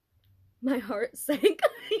 My heart sank.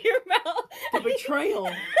 Your mouth. The betrayal.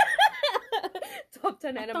 Top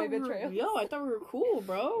 10 anime betrayal. Yo, I thought we were cool,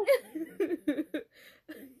 bro.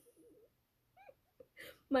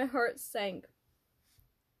 My heart sank.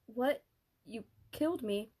 "What? You killed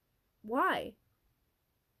me? Why?"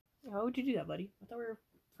 Why would you do that, buddy? I thought we were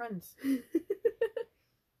friends.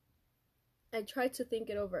 I tried to think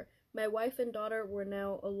it over. My wife and daughter were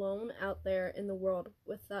now alone out there in the world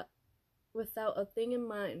without a thing in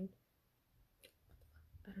mind.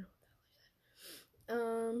 I don't know what the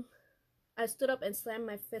hell I said. I stood up and slammed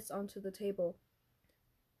my fist onto the table.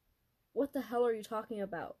 "What the hell are you talking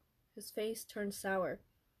about?" His face turned sour.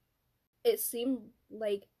 It seemed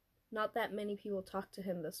like not that many people talked to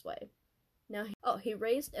him this way. Now he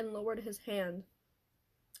raised and lowered his hand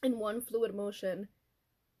in one fluid motion.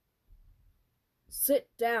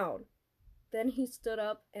 "Sit down." Then he stood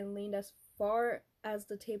up and leaned as far as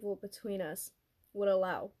the table between us would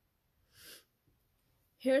allow.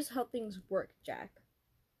 "Here's how things work, Jack.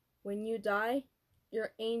 When you die,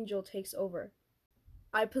 your angel takes over.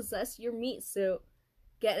 I possess your meat suit,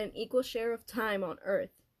 get an equal share of time on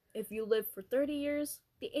Earth. If you live for 30 years,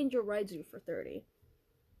 the angel rides you for 30.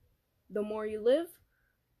 The more you live,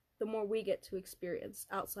 the more we get to experience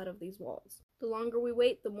outside of these walls. The longer we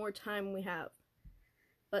wait, the more time we have.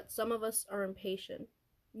 But some of us are impatient.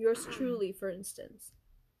 Yours truly, for instance."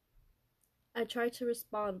 I tried to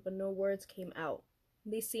respond, but no words came out.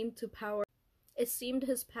 It seemed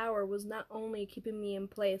his power was not only keeping me in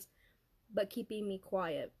place, but keeping me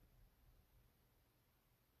quiet.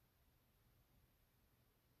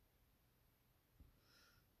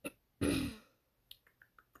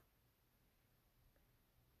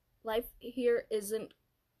 Life here isn't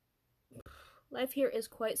Life here is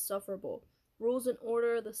quite sufferable. Rules and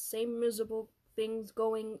order, the same miserable things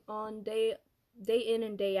going on day in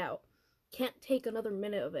and day out. Can't take another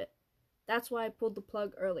minute of it. That's why I pulled the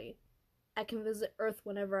plug early. I can visit Earth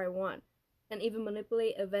whenever I want, and even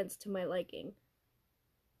manipulate events to my liking.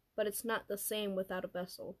 But it's not the same without a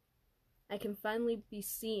vessel. I can finally be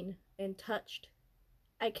seen and touched.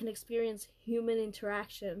 I can experience human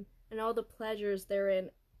interaction and all the pleasures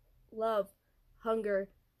therein. Love, hunger,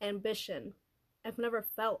 ambition. I've never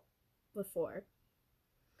felt before.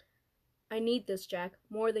 I need this, Jack,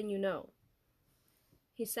 more than you know.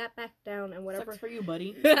 He sat back down and whatever. Sucks for you,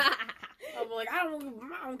 buddy. I'm like, I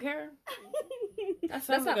don't care. That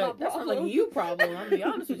sounds like a you problem. I'm gonna be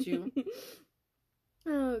honest with you.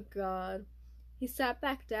 Oh God. He sat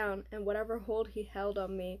back down and whatever hold he held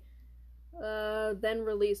on me, then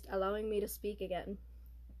released, allowing me to speak again.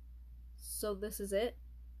 So this is it?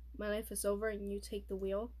 My life is over and you take the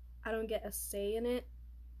wheel? I don't get a say in it?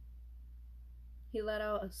 He let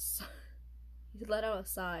out a sigh. He let out a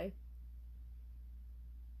sigh.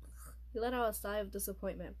 He let out a sigh of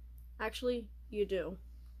disappointment. Actually, you do.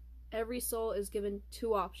 Every soul is given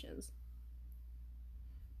 2 options.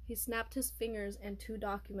 He snapped his fingers and 2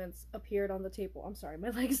 documents appeared on the table. I'm sorry, my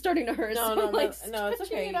leg is starting to hurt. No, so I'm, like, no, it's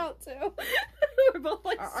okay. It out too. We're both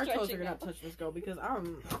like our toes are gonna out. touch this girl because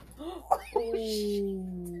I'm.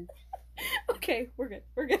 Ooh. Okay, we're good.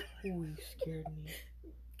 We're good. Ooh, you scared me.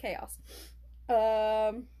 Chaos.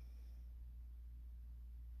 Okay.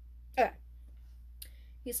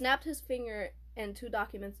 He snapped his finger and 2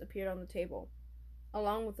 documents appeared on the table,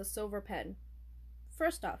 along with a silver pen.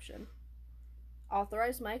 First option.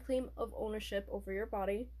 Authorize my claim of ownership over your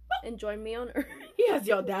body and join me on Earth. He has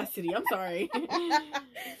the audacity. I'm sorry.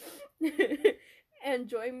 And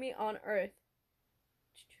join me on Earth.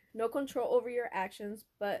 No control over your actions,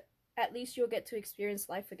 but at least you'll get to experience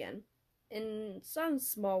life again. In some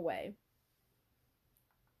small way.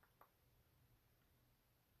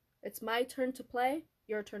 It's my turn to play,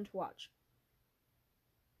 your turn to watch.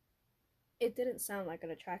 It didn't sound like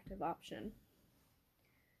an attractive option.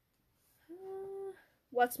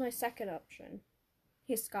 What's my second option?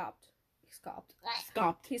 He scoffed. He scoffed.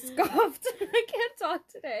 Scoffed. He scoffed. I can't talk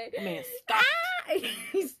today. Man, scoffed.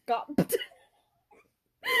 He scoffed.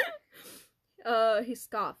 He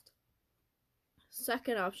scoffed.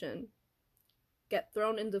 Second option. Get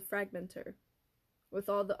thrown into Fragmenter. With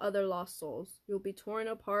all the other lost souls. You'll be torn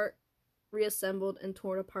apart, reassembled, and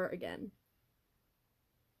torn apart again.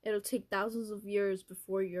 It'll take thousands of years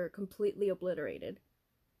before you're completely obliterated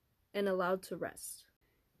and allowed to rest.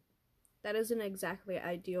 That isn't exactly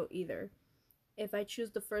ideal either. If I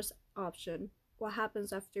choose the first option, what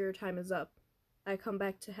happens after your time is up? I come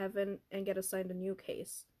back to heaven and get assigned a new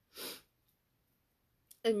case.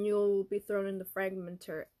 And you'll be thrown in the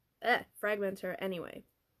Fragmenter anyway.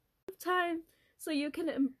 Time so you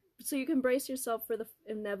can brace yourself for the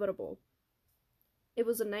inevitable. It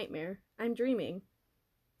was a nightmare. I'm dreaming.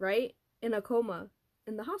 Right? In a coma.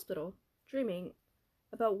 In the hospital. Dreaming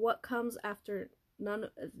about what comes after.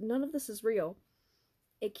 None of this is real.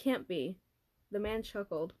 It can't be. The man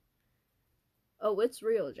chuckled. Oh, it's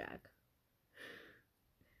real, Jack.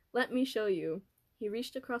 Let me show you. He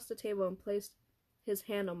reached across the table and placed his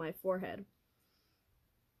hand on my forehead.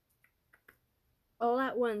 All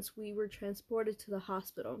at once, we were transported to the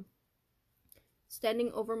hospital.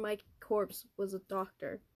 Standing over my corpse was a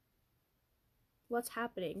doctor. What's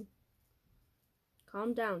happening?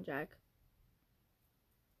 Calm down, Jack.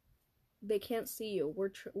 They can't see you.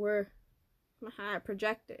 We're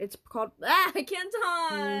projected. It's called. I can't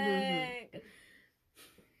talk.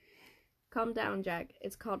 Calm down, Jack.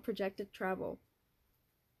 It's called projected travel.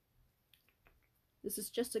 This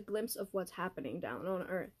is just a glimpse of what's happening down on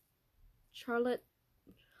Earth. Charlotte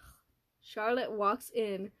walks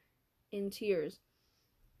in tears.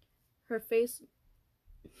 Her face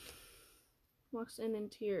walks in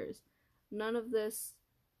tears. None of this.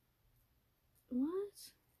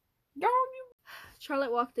 What?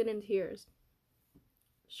 Charlotte walked in tears.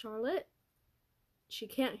 Charlotte? She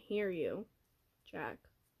can't hear you, Jack.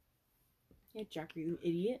 Yeah, Jack, you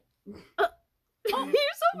idiot. Oh, you're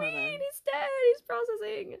so mean. He's dead. He's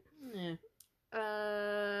processing.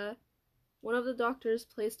 Yeah. One of the doctors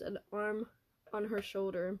placed an arm on her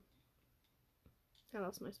shoulder. I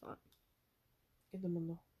lost my spot. Give them a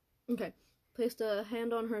no. Okay. Placed a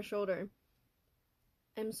hand on her shoulder.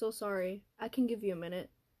 I'm so sorry. I can give you a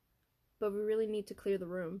minute. But we really need to clear the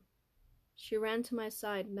room. She ran to my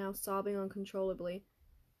side, now sobbing uncontrollably,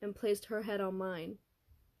 and placed her head on mine.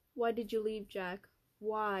 Why did you leave, Jack?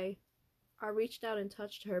 Why? I reached out and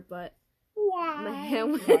touched her, but... Why? My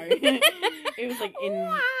hand was... Sorry. It was like in...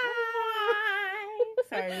 Why?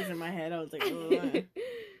 Sorry, it was in my head. I was like,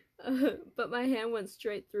 but my hand went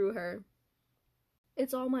straight through her.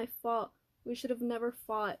 It's all my fault. We should have never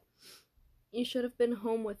fought. You should have been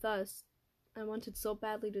home with us. I wanted so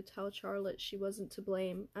badly to tell Charlotte she wasn't to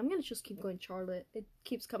blame. I'm gonna just keep going Charlotte. It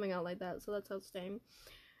keeps coming out like that, so that's how it's staying.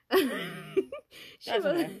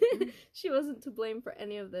 She wasn't to blame for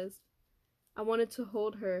any of this. I wanted to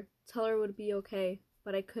hold her, tell her it would be okay,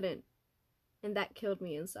 but I couldn't. And that killed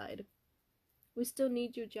me inside. We still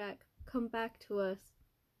need you, Jack. Come back to us.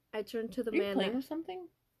 I turned to the man. Are you playing with something?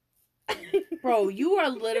 Bro, you are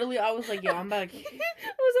literally, I was like, yo, I'm about to... Was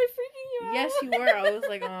I freaking you out? Yes, you were. I was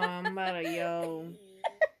like, I'm about to, yo...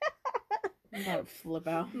 I'm about to flip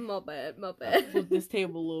out. My bad. Flip this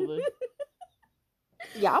table a little bit.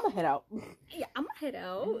 Yeah, I'm gonna head out. Yeah, I'm gonna head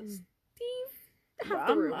out. Steve, have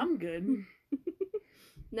the room. I'm good.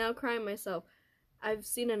 Now crying myself. I've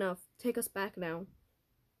seen enough. Take us back now.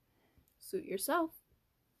 Suit yourself.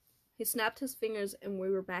 He snapped his fingers and we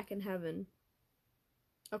were back in heaven.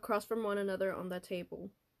 Across from one another on that table.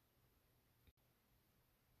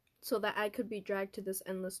 So that I could be dragged to this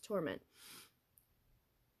endless torment.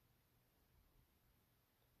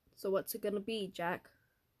 So what's it gonna be, Jack?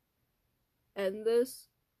 End this?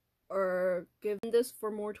 Or give this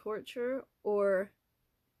for more torture? Or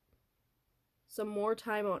some more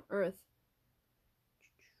time on Earth?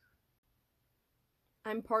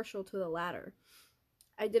 I'm partial to the latter.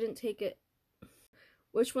 I didn't take it.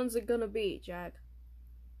 Which one's it gonna be, Jack?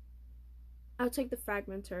 I'll take the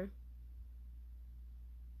fragmenter.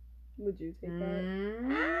 Would you take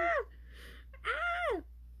that?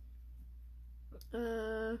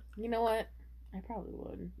 You know what? I probably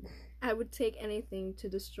would. I would take anything to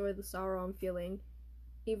destroy the sorrow I'm feeling,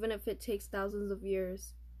 even if it takes thousands of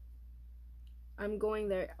years. I'm going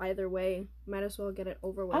there either way. Might as well get it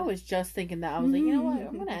over with. I was just thinking that. I was like, you know what?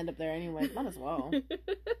 I'm gonna end up there anyway. Might as well.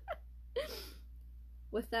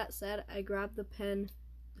 With that said, I grabbed the pen.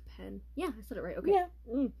 Yeah, I said it right. Okay.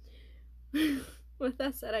 Yeah. With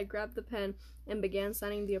that said, I grabbed the pen and began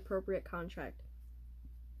signing the appropriate contract.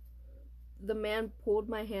 The man pulled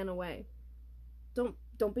my hand away. Don't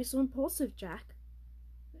be so impulsive, Jack.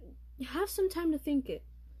 Have some time to think it.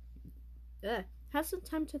 Have some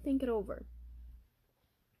time to think it over.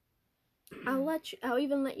 I'll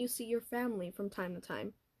even let you see your family from time to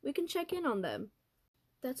time. We can check in on them.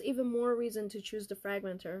 That's even more reason to choose the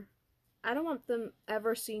fragmenter. I don't want them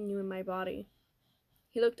ever seeing you in my body.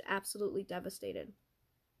 He looked absolutely devastated.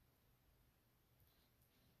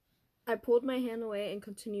 I pulled my hand away and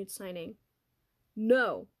continued signing.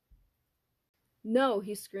 No! No,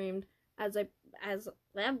 he screamed restart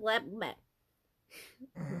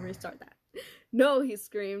that. No, he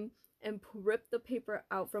screamed and ripped the paper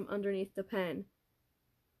out from underneath the pen.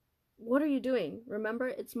 What are you doing? Remember,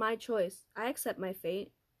 it's my choice. I accept my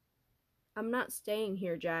fate. I'm not staying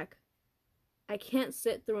here, Jack. I can't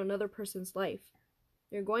sit through another person's life.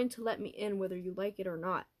 You're going to let me in whether you like it or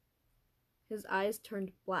not. His eyes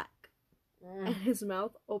turned black, and his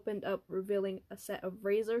mouth opened up, revealing a set of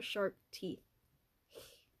razor-sharp teeth.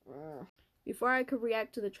 Before I could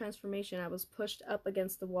react to the transformation, I was pushed up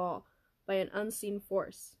against the wall by an unseen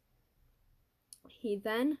force. He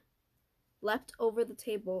then leapt over the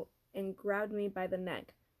table and grabbed me by the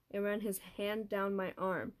neck and ran his hand down my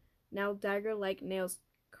arm. Now dagger-like nails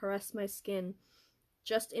caressed my skin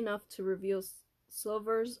just enough to reveal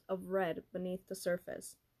slivers of red beneath the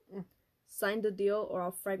surface. Sign the deal or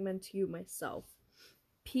I'll fragment you myself.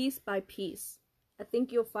 Piece by piece. I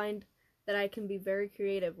think you'll find that I can be very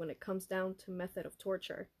creative when it comes down to method of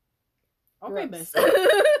torture. Okay, bestie.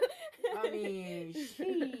 I mean,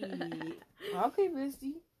 okay,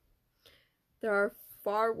 bestie. There are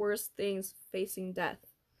far worse things facing death.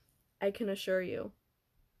 I can assure you.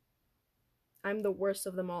 I'm the worst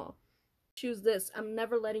of them all. Choose this. I'm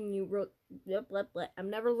never letting you I'm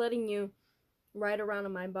never letting you ride around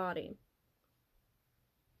in my body.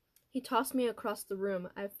 He tossed me across the room.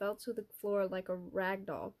 I fell to the floor like a rag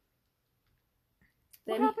doll.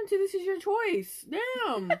 What happened to this is your choice?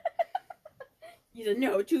 Damn. He said,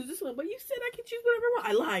 no, choose this one. But you said I could choose whatever I want.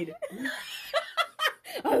 I lied.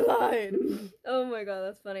 I lied. Oh my god,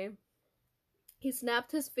 that's funny. He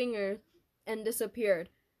snapped his finger and disappeared,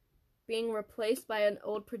 being replaced by an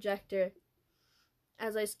old projector.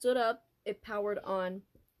 As I stood up, it powered on.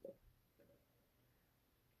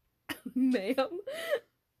 Ma'am?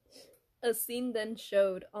 A scene then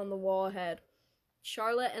showed on the wall ahead.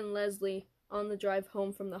 Charlotte and Leslie on the drive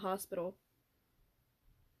home from the hospital.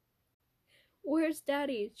 Where's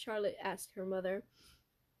Daddy? Charlotte asked her mother.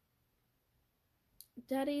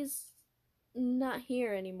 Daddy's not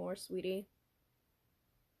here anymore, sweetie.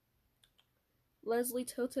 Leslie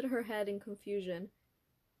tilted her head in confusion.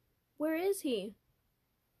 Where is he?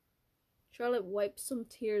 Charlotte wiped some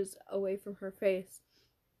tears away from her face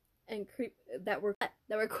and that were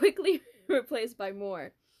quickly replaced by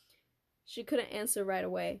more. She couldn't answer right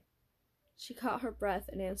away. She caught her breath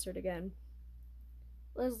and answered again.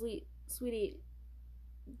 Leslie, sweetie,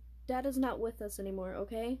 Dad is not with us anymore,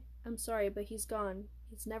 okay? I'm sorry, but he's gone.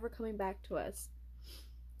 He's never coming back to us.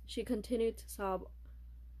 She continued to sob.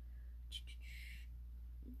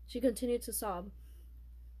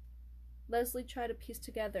 Leslie tried to piece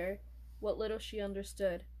together what little she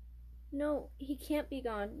understood. No, he can't be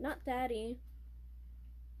gone. Not Daddy.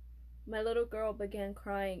 My little girl began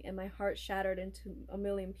crying, and my heart shattered into a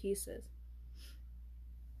million pieces.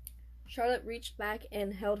 Charlotte reached back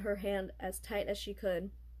and held her hand as tight as she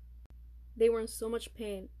could. They were in so much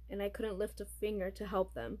pain, and I couldn't lift a finger to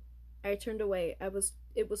help them. I turned away.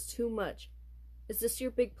 It was too much. Is this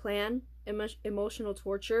your big plan? Emotional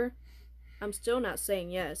torture? I'm still not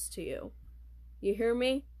saying yes to you. You hear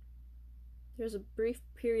me? There's a brief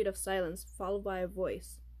period of silence, followed by a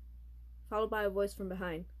voice from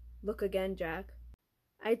behind. Look again, Jack.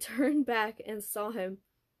 I turned back and saw him,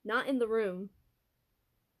 not in the room.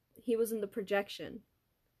 He was in the projection,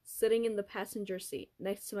 sitting in the passenger seat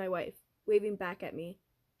next to my wife, waving back at me.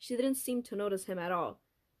 She didn't seem to notice him at all.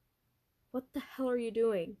 What the hell are you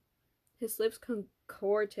doing? His lips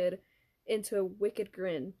contorted into a wicked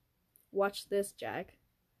grin. Watch this, Jack.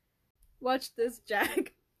 Watch this,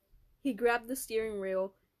 Jack. He grabbed the steering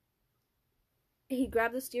wheel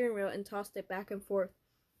and tossed it back and forth.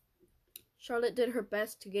 Charlotte did her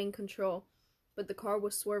best to gain control, but the car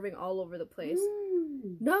was swerving all over the place.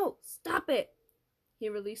 No, stop it! He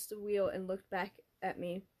released the wheel and looked back at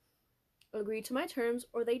me. Agree to my terms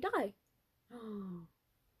or they die.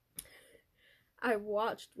 I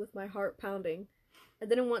watched with my heart pounding. I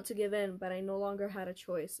didn't want to give in, but I no longer had a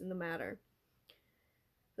choice in the matter.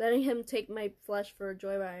 Letting him take my flesh for a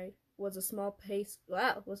joyride was a small price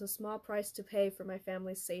to pay for my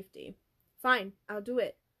family's safety. Fine, I'll do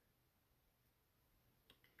it.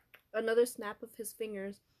 Another snap of his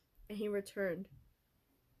fingers, and he returned.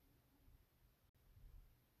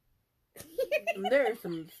 There's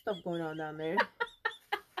some stuff going on down there.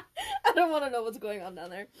 I don't want to know what's going on down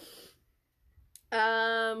there.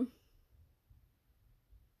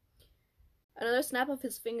 Another snap of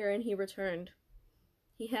his finger, and he returned.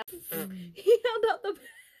 He held out the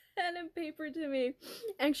pen and paper to me,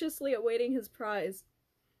 anxiously awaiting his prize.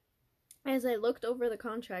 As I looked over the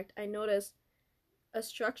contract, I noticed a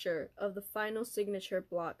structure of the final signature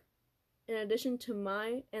block. In addition to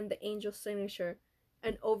my and the angel's signature,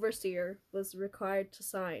 an overseer was required to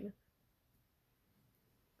sign.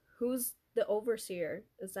 Who's the overseer?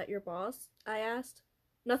 Is that your boss? I asked.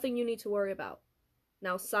 Nothing you need to worry about.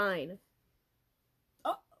 Now sign.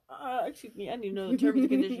 Excuse me, I need to know the terms and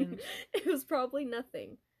conditions. It was probably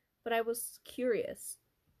nothing, but I was curious.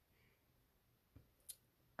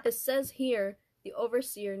 It says here the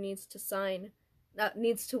overseer needs to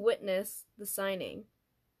witness the signing.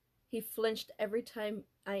 He flinched every time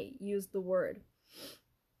I used the word.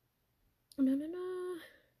 No.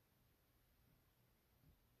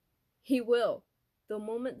 He will. The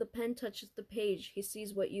moment the pen touches the page, he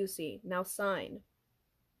sees what you see. Now sign.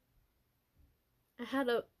 I had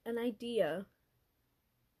an idea.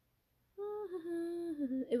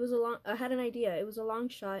 I had an idea. It was a long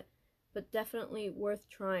shot, but definitely worth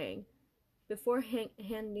trying. Before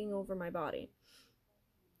handing over my body.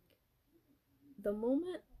 The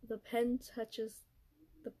moment the pen touches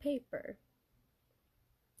the paper.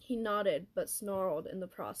 He nodded, but snarled in the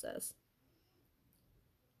process.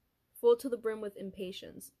 Full to the brim with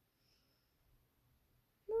impatience.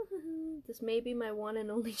 This may be my one and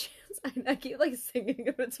only chance. I keep singing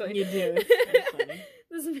in between. You do. That's funny.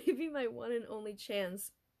 This may be my one and only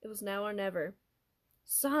chance. It was now or never.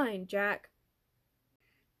 Sign, Jack.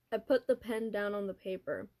 I put the pen down on the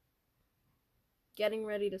paper, getting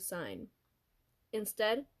ready to sign.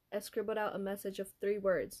 Instead, I scribbled out a message of 3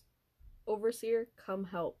 words. Overseer, come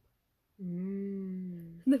help.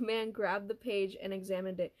 The man grabbed the page and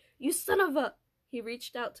examined it. You son of a... He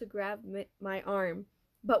reached out to grab my arm,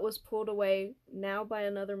 but was pulled away now by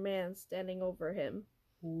another man standing over him.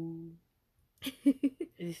 Is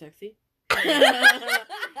he sexy?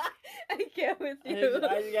 I can't with you.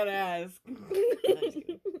 I just gotta ask.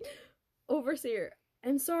 Overseer,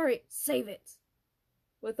 I'm sorry. Save it.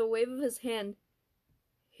 With a wave of his hand,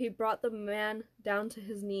 he brought the man down to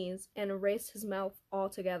his knees and erased his mouth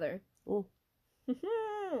altogether. Oh.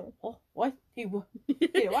 Oh, what? What?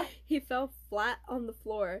 He fell flat on the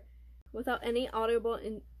floor without any audible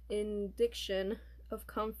indication of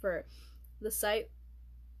comfort. The sight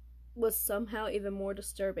was somehow even more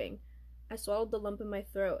disturbing. I swallowed the lump in my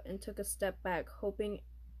throat and took a step back, hoping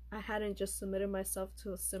I hadn't just submitted myself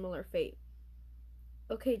to a similar fate.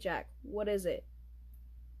 Okay, Jack, what is it?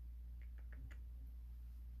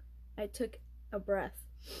 I took a breath.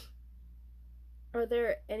 Are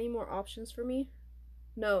there any more options for me?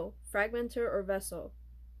 No, fragmenter or vessel.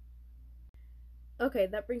 Okay,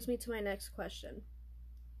 that brings me to my next question.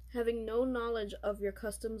 Having no knowledge of your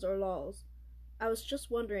customs or laws, I was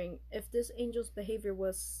just wondering if this angel's behavior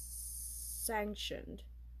was sanctioned.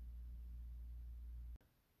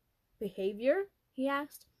 Behavior? He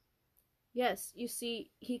asked. Yes, you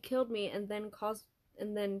see, he killed me and then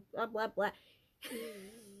blah blah blah.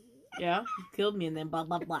 Yeah, he killed me and then blah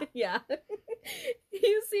blah blah. Yeah.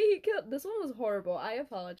 You see, he killed. This one was horrible. I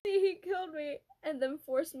apologize. He killed me and then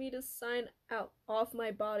forced me to sign out off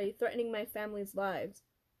my body, threatening my family's lives,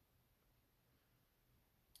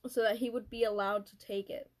 so that he would be allowed to take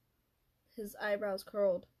it. His eyebrows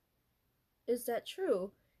curled. Is that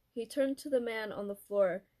true? He turned to the man on the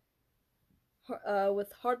floor.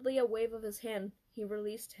 With hardly a wave of his hand, he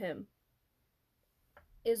released him.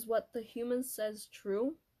 Is what the human says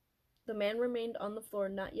true? The man remained on the floor,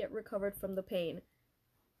 not yet recovered from the pain.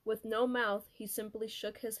 With no mouth, he simply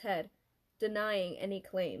shook his head, denying any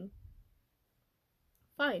claim.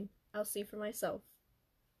 Fine, I'll see for myself.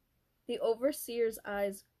 The overseer's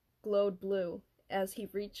eyes glowed blue as he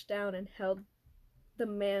reached down and held the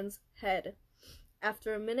man's head.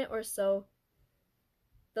 After a minute or so,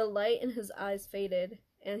 the light in his eyes faded,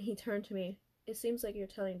 and he turned to me. It seems like you're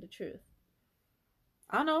telling the truth.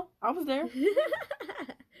 I know, I was there.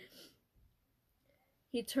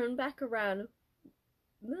 He turned back around.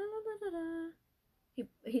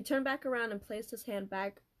 He turned back around and placed his hand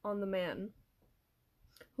back on the man,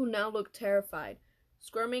 who now looked terrified,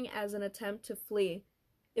 squirming as an attempt to flee.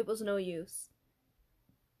 It was no use.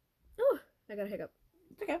 Oh, I got a hiccup.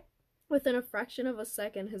 It's okay. Within a fraction of a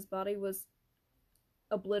second, his body was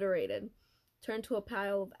obliterated, turned to a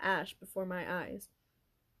pile of ash before my eyes.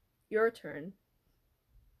 Your turn.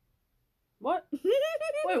 What?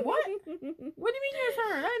 Wait, what? What do you mean your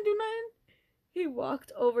turn? I didn't do nothing. He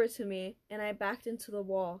walked over to me, and I backed into the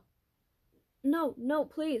wall. No,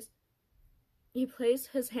 please. He placed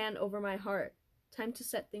his hand over my heart. Time to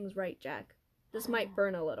set things right, Jack. This might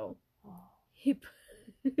burn a little. He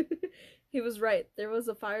was right. There was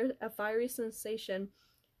a fiery sensation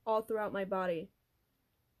all throughout my body.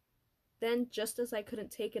 Then, just as I couldn't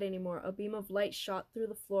take it anymore, a beam of light shot through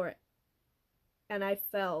the floor, and I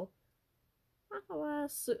fell.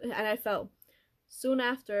 Soon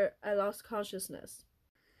after, I lost consciousness.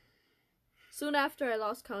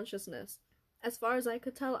 As far as I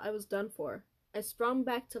could tell, I was done for. I sprung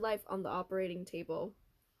back to life on the operating table,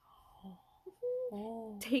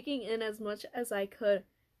 taking in as much as I could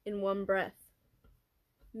in one breath.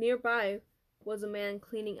 Nearby was a man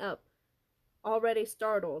cleaning up, already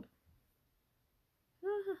startled.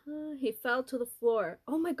 He fell to the floor.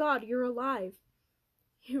 Oh my God, you're alive!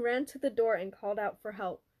 He ran to the door and called out for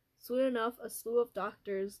help. Soon enough, a slew of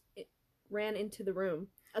doctors ran into the room,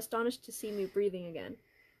 astonished to see me breathing again.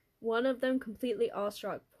 One of them, completely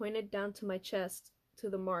awestruck, pointed down to my chest, to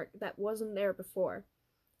the mark that wasn't there before.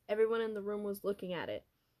 Everyone in the room was looking at it.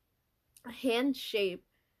 A hand shape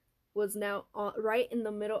was now right in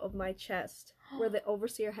the middle of my chest, where the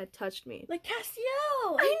overseer had touched me. Like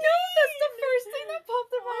Castiel! I know! That's the first thing that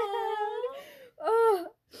popped in my head! Oh,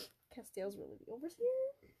 Castiel's really the overseer?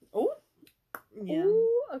 Oh? Yeah.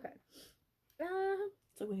 Ooh, okay.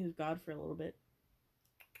 It's like when he was God for a little bit.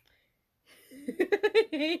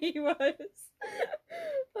 He was.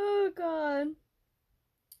 Oh, God.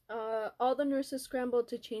 All the nurses scrambled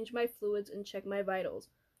to change my fluids and check my vitals.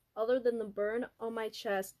 Other than the burn on my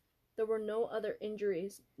chest, there were no other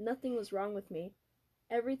injuries. Nothing was wrong with me.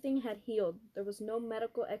 Everything had healed. There was no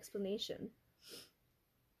medical explanation.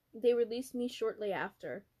 They released me shortly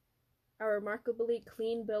after. A remarkably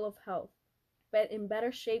clean bill of health, but in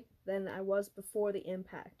better shape than I was before the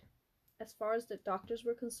impact. As far as the doctors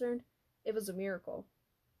were concerned, it was a miracle.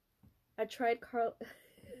 I tried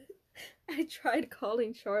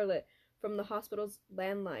calling Charlotte from the hospital's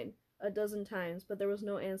landline a dozen times, but there was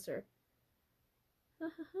no answer.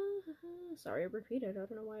 Sorry, it repeated. I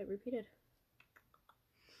don't know why it repeated.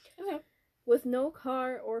 Okay. With no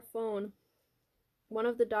car or phone, one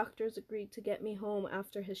of the doctors agreed to get me home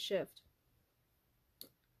after his shift.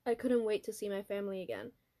 I couldn't wait to see my family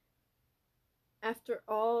again. After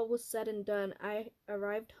all was said and done, I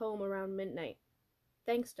arrived home around midnight.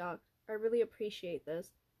 Thanks, Doc. I really appreciate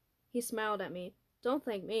this. He smiled at me. Don't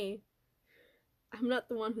thank me. I'm not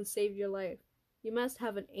the one who saved your life. You must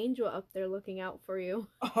have an angel up there looking out for you.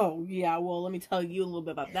 Oh, yeah, well, let me tell you a little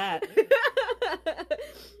bit about that.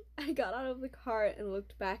 I got out of the car and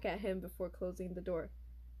looked back at him before closing the door.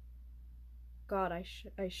 God, I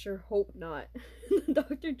sure hope not. The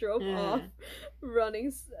doctor drove off,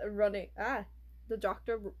 running. The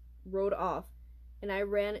doctor rode off, and I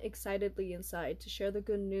ran excitedly inside to share the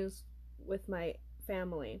good news with my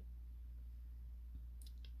family.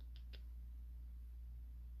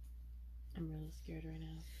 I'm really scared right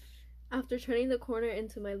now. After turning the corner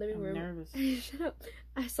into my living room, nervous. Shut up.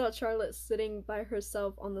 I saw Charlotte sitting by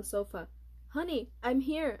herself on the sofa. Honey, I'm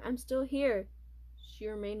here. I'm still here. She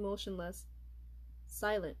remained motionless,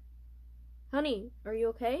 silent. Honey, are you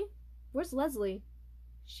okay? Where's Leslie?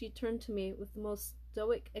 She turned to me with the most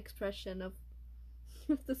stoic expression.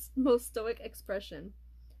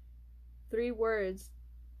 3 words.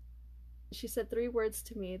 She said 3 words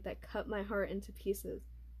to me that cut my heart into pieces.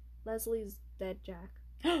 Leslie's dead, Jack.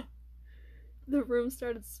 The room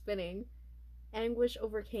started spinning. Anguish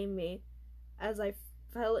overcame me as I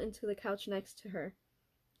fell into the couch next to her.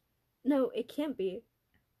 No, it can't be.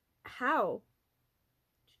 How?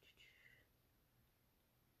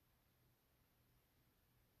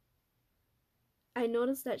 I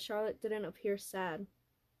noticed that Charlotte didn't appear sad.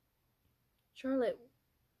 Charlotte,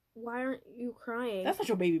 why aren't you crying? That's not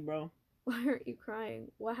your baby, bro. Why aren't you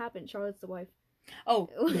crying? What happened? Charlotte's the wife. Oh.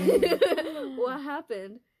 What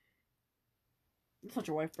happened? That's not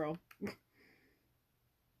your wife, bro.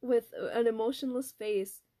 With an emotionless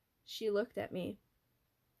face, she looked at me.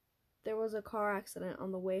 There was a car accident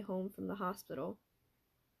on the way home from the hospital.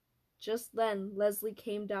 Just then, Leslie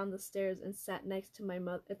came down the stairs and sat next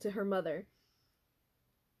to her mother.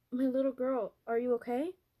 My little girl, are you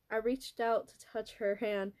okay? I reached out to touch her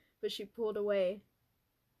hand, but she pulled away.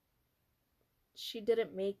 She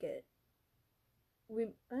didn't make it.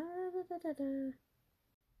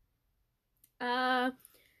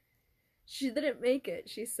 She didn't make it,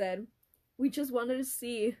 she said. We just wanted to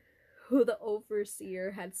see who the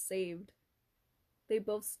overseer had saved. They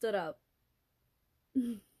both stood up.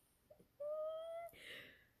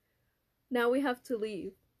 Now we have to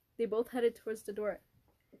leave. They both headed towards the door.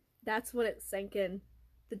 That's when it sank in.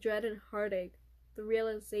 The dread and heartache. The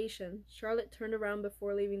realization. Charlotte turned around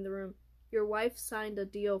before leaving the room. Your wife signed a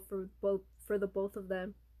deal for the both of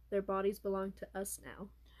them. Their bodies belong to us now.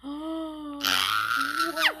 What?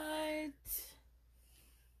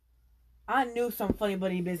 I knew some funny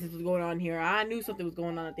buddy business was going on here. I knew something was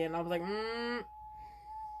going on at the end. I was like,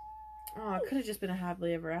 Oh, it could have just been a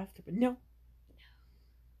happily ever after, but no.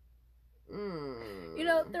 You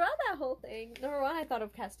know, throughout that whole thing, number one, I thought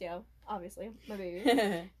of Castiel, obviously, my baby.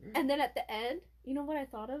 And then at the end, you know what I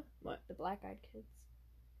thought of? What? The Black-Eyed Kids.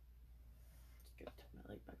 Just gonna tuck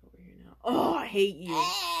my leg back over here now. Oh, I hate you.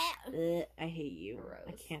 I hate you. Gross.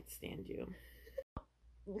 I can't stand you.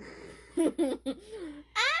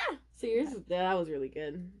 Seriously? That was really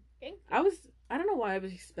good. Okay. I don't know why I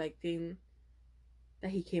was expecting that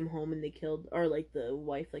he came home and they killed, or like the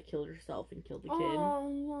wife like killed herself and killed the kid. Oh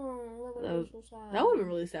no, that would so sad. That would have been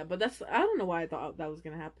really sad, but I don't know why I thought that was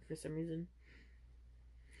gonna happen for some reason.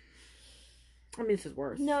 I mean, this is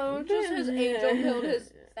worse. No, just his angel killed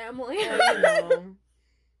his family. I know.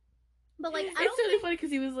 But like, It's really funny because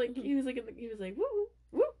he was like woo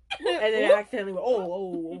woo, and then accidentally went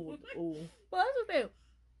oh. Well, that's the thing.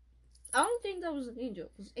 I don't think that was an angel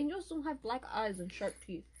because angels don't have black eyes and sharp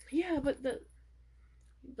teeth. Yeah, but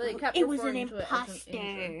They kept it was an referring to it as an imposter.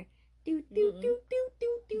 angel. Do do do do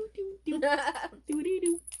do do do do do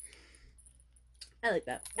do. I like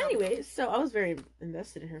that. Anyway, so I was very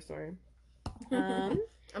invested in her story.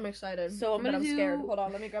 I'm excited. So I'm scared. Hold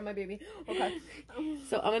on, let me grab my baby. Okay.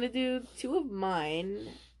 So I'm gonna do 2 of mine,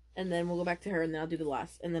 and then we'll go back to her, and then I'll do the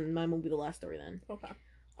last, and then mine will be the last story then. Okay.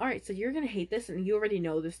 All right. So you're gonna hate this, and you already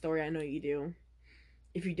know this story. I know you do.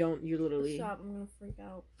 If you don't, you're literally. Stop! I'm gonna freak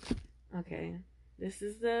out. Okay. This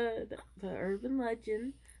is the urban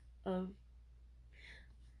legend of.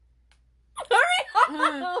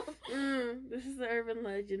 This is the urban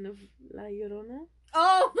legend of La Llorona.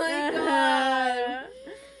 Oh my god!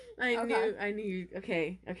 I knew.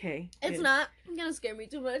 Okay. It's good. not gonna scare me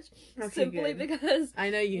too much. Okay, simply good. because I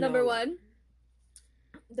know you know. number one,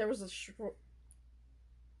 there was a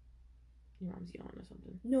Your mom's yelling or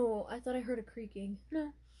something. No, I thought I heard a creaking.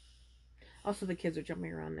 No. Also, the kids are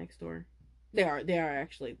jumping around next door. They are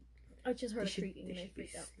actually. I just heard a creaking and I should be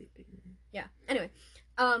freaked out. sleeping. Yeah. Anyway,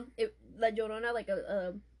 La Llorona, like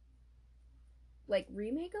a like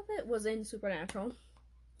remake of it was in Supernatural.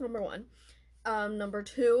 Number one. Number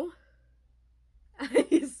two, I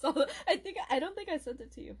think I don't think I sent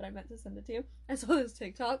it to you, but I meant to send it to you. I saw this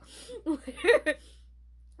TikTok where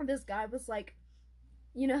this guy was like,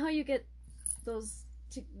 you know how you get those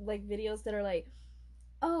like videos that are like,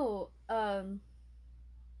 oh,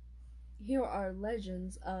 here are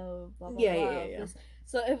legends of blah blah blah. Yeah.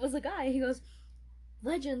 So it was a guy. He goes,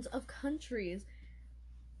 legends of countries,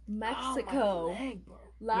 Mexico, Oh, my leg, bro.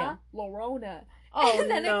 La Llorona. Oh,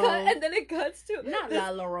 and then no. and then it cuts to Not this, La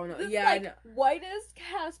Llorona. this Yeah, like I know. whitest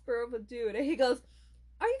Casper of a dude, and he goes,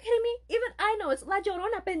 "Are you kidding me? Even I know it's La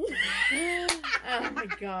Llorona." Oh my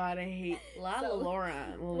god, I hate La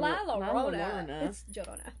Llorona. La Llorona. It's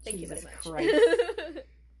Llorona. Thank Jesus you very much. Christ.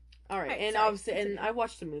 All right, and sorry, obviously, continue. and I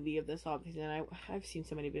watched the movie of this, obviously, and I've seen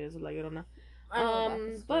so many videos of La Llorona. I don't know about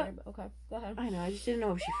this but- story, but okay, go ahead. I know, I just didn't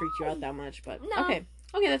know if she freaked you out that much, but No. okay,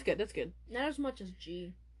 that's good. Not as much as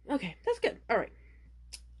G. Okay, that's good. All right.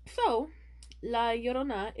 So, La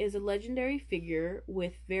Llorona is a legendary figure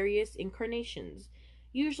with various incarnations.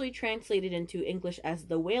 Usually translated into English as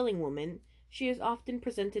the Wailing Woman, she is often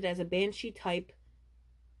presented as a banshee type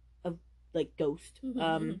of, like, ghost.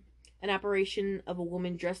 An apparition of a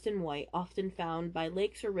woman dressed in white, often found by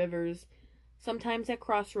lakes or rivers, sometimes at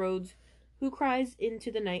crossroads, who cries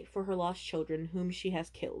into the night for her lost children, whom she has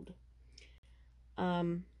killed.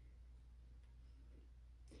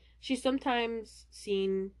 She's sometimes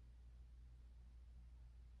seen...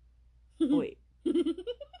 Oh, wait.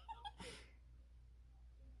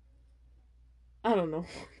 I don't know.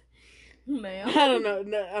 Ma'am. I don't know.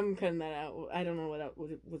 No, I'm cutting that out. I don't know what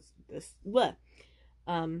was this. What?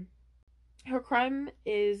 Her crime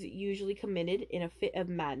is usually committed in a fit of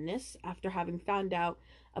madness after having found out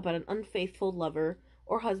about an unfaithful lover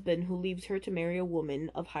or husband who leaves her to marry a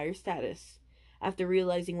woman of higher status. After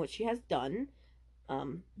realizing what she has done,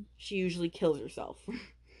 she usually kills herself.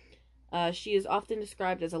 She is often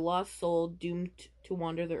described as a lost soul doomed to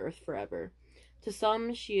wander the earth forever. To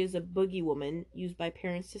some, she is a boogie woman used by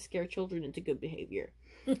parents to scare children into good behavior.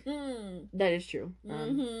 That is true.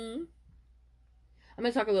 I'm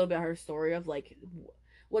going to talk a little bit about her story of, like,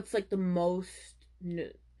 what's, like, the most, not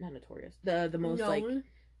notorious, the most, Known? like,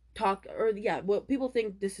 talk, or, yeah, what people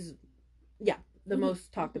think this is, yeah, the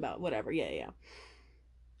most talked about, whatever, yeah.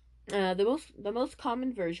 The most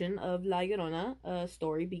common version of La Llorona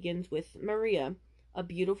story begins with Maria, a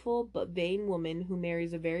beautiful but vain woman who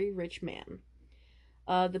marries a very rich man.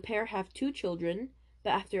 The pair have 2 children,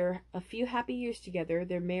 but after a few happy years together,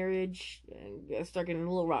 their marriage started getting a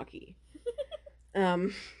little rocky.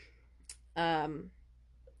 You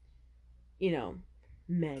know,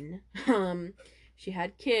 men. She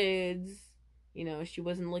had kids. You know, she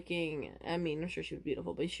wasn't looking, I mean, I'm sure she was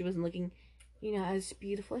beautiful, but she wasn't looking, you know, as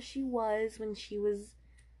beautiful as she was when she was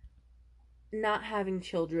not having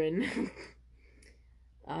children.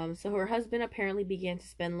 So her husband apparently began to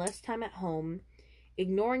spend less time at home,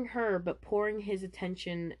 ignoring her, but pouring his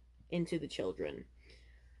attention into the children.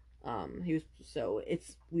 So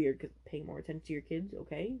it's weird because paying more attention to your kids,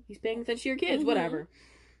 okay? He's paying attention to your kids, whatever.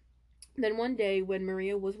 Then one day, when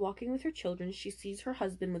Maria was walking with her children, she sees her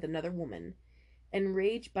husband with another woman.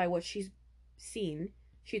 Enraged by what she's seen,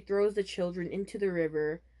 she throws the children into the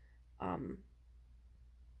river,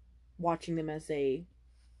 watching them as they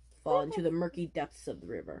fall into the murky depths of the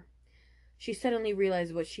river. She suddenly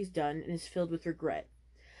realizes what she's done and is filled with regret.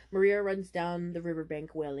 Maria runs down the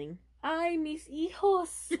riverbank wailing, "Ay, mis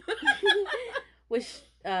hijos!" which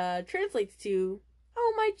translates to,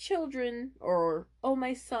 "Oh, my children," or "Oh,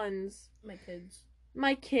 my sons." My kids.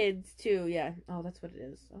 My kids, too, yeah. Oh, that's what it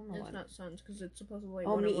is. I don't know It's why. not sons, because it's supposedly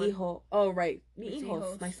Oh, one mi on one. hijo. Oh, right. Mi Mis hijos.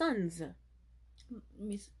 hijos. My sons.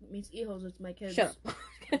 Mis hijos, it's my kids. Shut up.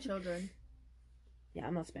 My children. Yeah,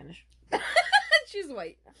 I'm not Spanish. She's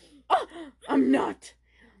white. Oh, I'm not.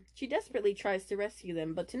 She desperately tries to rescue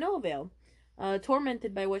them, but to no avail.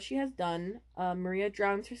 Tormented by what she has done, Maria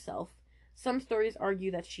drowns herself. Some stories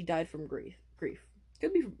argue that she died from grief.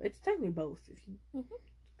 Could be. It's technically both.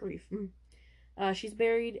 Grief. She's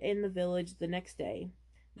buried in the village the next day.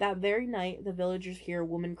 That very night, the villagers hear a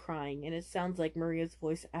woman crying, and it sounds like Maria's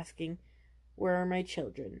voice asking, "Where are my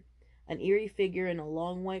children?" An eerie figure in a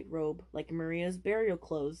long white robe, like Maria's burial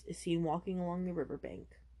clothes, is seen walking along the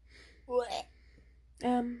riverbank.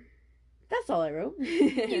 That's all I wrote.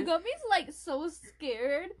 You got me, like, so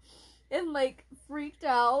scared and, like, freaked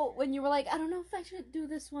out when you were like, I don't know if I should do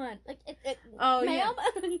this one. Like, Oh, ma'am?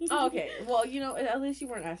 Oh, okay. Well, you know, at least you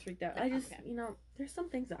weren't as freaked out. I just, Okay. you know, there's some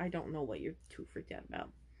things that I don't know what you're too freaked out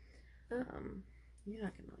about. You're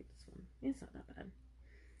not gonna like this one. It's not that bad.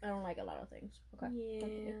 I don't like a lot of things.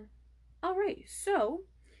 Okay. Yeah. Alright, so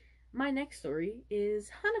my next story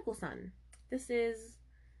is Hanako-san. This is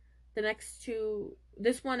The next two,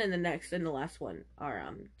 this one and the next and the last one are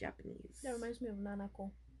Japanese. That reminds me of Nanako.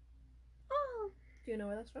 Oh, Do you know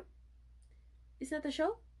where that's from? is that the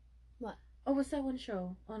show? What? Oh, what's that one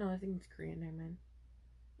show? Oh no, I think it's Korean. Never mind.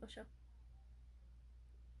 What show?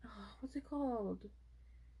 Oh, what's it called?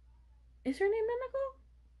 Is her name Nanako?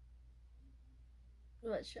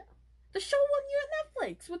 What show? The show on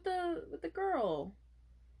Netflix with the girl.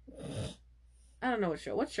 I don't know what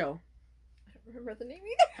show. What show? I don't remember the name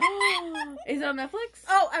either. Is it on Netflix?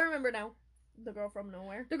 Oh, I remember now. The Girl from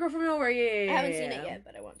Nowhere. The Girl from Nowhere. Yeah. I haven't seen it yet,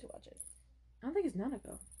 but I want to watch it. I don't think it's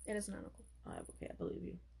Nanako. It is Nanako. Oh, okay, I believe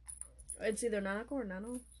you. It's either Nanako or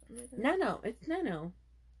Nano. Something like that. Nano. It's Nano.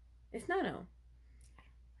 It's Nano.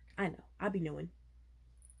 I know. I be knowing.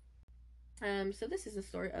 So this is the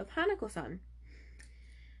story of Hanako-san.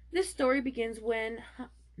 This story begins when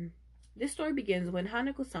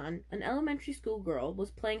Hanako-san, an elementary school girl,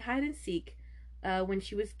 was playing hide and seek when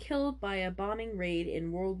she was killed by a bombing raid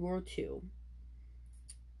in World War II.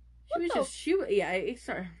 Sorry. She's just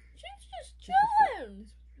chilling.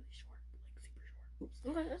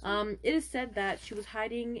 Okay, that's fine. It is said that she was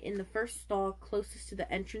hiding in the first stall closest to the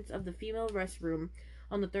entrance of the female restroom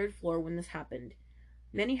on the 3rd floor when this happened.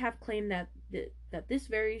 Many have claimed that this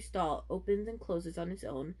very stall opens and closes on its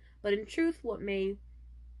own, but in truth, what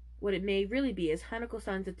it may really be is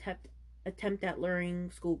Hanako-san's attempt at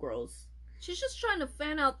luring schoolgirls. She's just trying to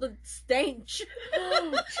fan out the stench.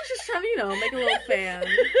 She's just trying to, make a little fan.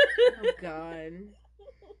 Oh god.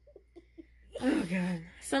 Oh god.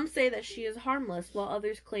 Some say that she is harmless, while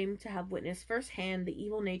others claim to have witnessed firsthand the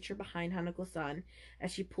evil nature behind Hanako-san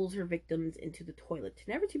as she pulls her victims into the toilet,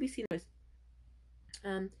 never to be seen.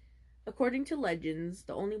 According to legends,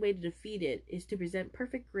 the only way to defeat it is to present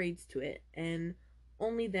perfect grades to it, and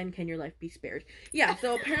only then can your life be spared. Yeah,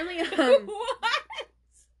 so apparently, What?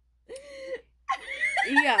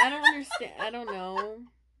 yeah, I don't understand. I don't know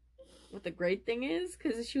what the grade thing is,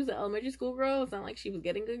 because she was an elementary school girl. It's not like she was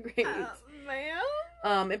getting good grades.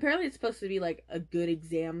 Man. Apparently it's supposed to be like a good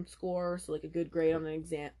exam score, so like a good grade on an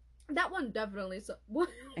exam. That one definitely. So what?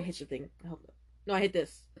 I hit the thing. No, I hit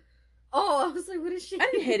this. Oh, I was like, what is she? I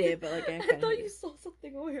didn't hit it, but like I I thought hit you it. saw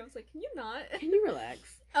something over here. I was like, can you not? Can you relax?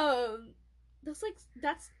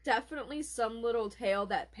 That's definitely some little tale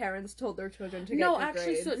that parents told their children to get No, good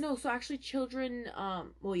actually, grades. so actually, children.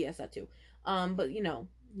 Well, yes, that too. But you know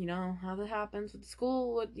how that happens with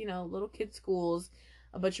school, with little kids' schools.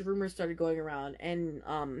 A bunch of rumors started going around, and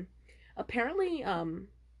apparently,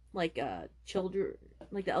 children,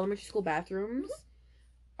 like the elementary school bathrooms,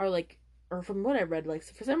 are like, or from what I read, like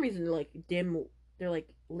for some reason they're like dim. They're like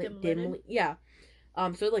lit dimly. Yeah.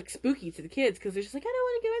 So like spooky to the kids because they're just like, I don't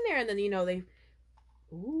want to go in there, and then they.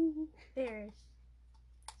 Ooh. There's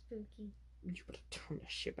spooky. You better turn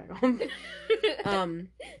that shit back on.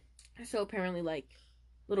 So apparently, like,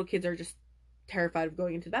 little kids are just terrified of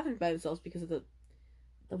going into the bathroom by themselves because of the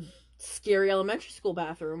scary elementary school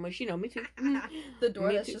bathroom, which, me too. The door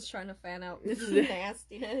Me that's too. just trying to fan out This is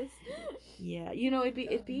nastiness. Yeah, it'd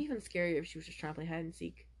be even scarier if she was just trying to play hide and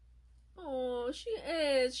seek. Oh, she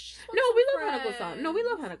is. She just No, wants we some love Hanako-san. No, we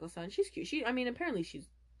love friends. Hanako-san. She's cute. Apparently she's,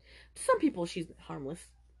 to some people, she's harmless.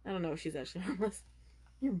 I don't know if she's actually harmless.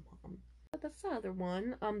 Your mom. But that's the other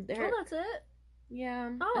one. Oh, that's it?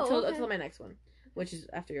 Yeah. Oh, Until my next one, which is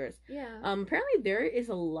after yours. Yeah. Apparently there is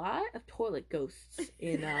a lot of toilet ghosts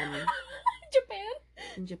in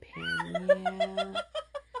Japan? Japan. Yeah.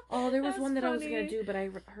 Oh, there was That's one that I was gonna funny. do, but I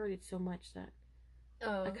heard it so much that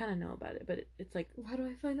Oh. I kind of know about it. But it's like, Why do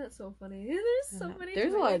I find that so funny? There's I so don't know. many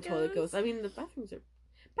There's a lot of toilet toilet ghosts. I mean, the bathrooms are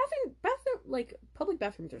like public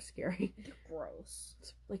bathrooms are scary. They're gross.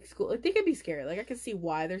 Like school, like they could be scary. Like I can see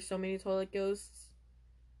why there's so many toilet ghosts.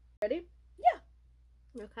 Ready? Yeah.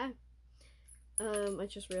 Okay. I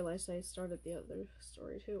just realized I started the other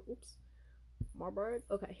story too. Oops. Marbard.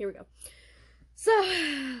 Okay, here we go. So,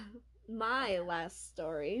 my last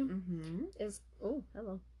story Mm-hmm.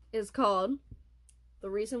 is called "The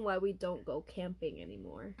Reason Why We Don't Go Camping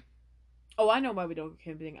Anymore." Oh, I know why we don't go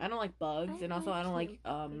camping. I don't like bugs, I and also like I don't like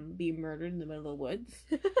camping. being murdered in the middle of the woods.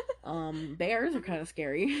 Bears are kind of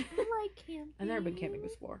scary. I like camping. I've never been camping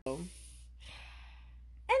before. So.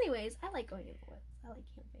 Anyways, I like going in the woods. I like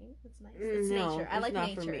camping. It's nice. It's No, nature. I it's like not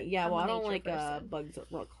nature. for me. Yeah, I'm well, a I don't nature like person. bugs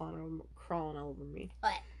crawling all over me.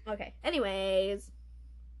 Okay. Anyways,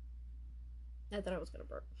 I thought I was gonna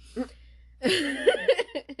burp.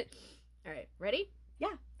 All right, ready?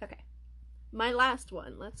 Yeah. Okay. My last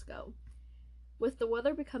one. Let's go. With the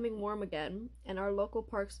weather becoming warm again and our local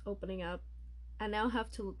parks opening up, I now have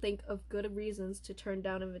to think of good reasons to turn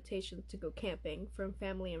down invitations to go camping from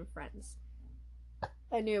family and friends.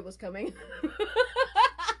 I knew it was coming.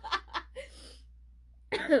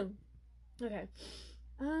 Okay.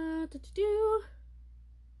 Do-do-do.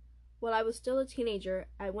 While I was still a teenager,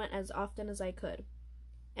 I went as often as I could.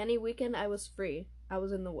 Any weekend I was free, I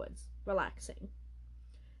was in the woods, relaxing.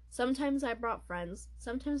 Sometimes I brought friends,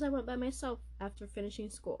 sometimes I went by myself after finishing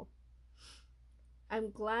school.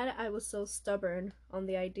 I'm glad I was so stubborn on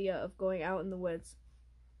the idea of going out in the woods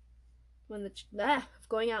when the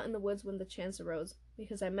chance arose,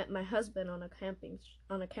 because I met my husband on a camping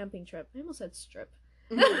trip. I almost said strip.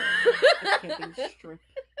 A camping strip.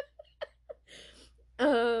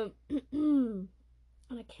 On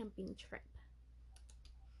a camping trip.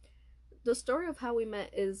 The story of how we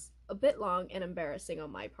met is a bit long and embarrassing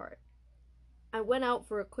on my part. I went out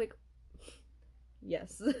for a quick...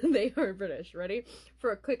 Yes, they are British. Ready?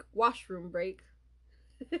 For a quick washroom break.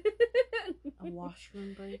 A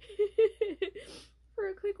washroom break? For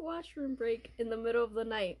a quick washroom break in the middle of the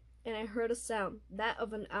night, and I heard a sound, that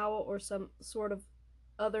of an owl or some sort of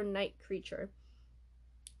other night creature.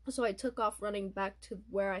 So I took off running back to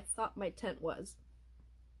where I thought my tent was.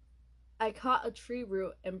 I caught a tree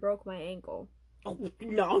root and broke my ankle. Oh,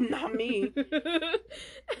 no, not me.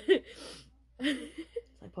 It's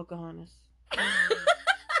like Pocahontas.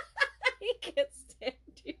 I can't stand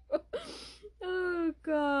you. Oh,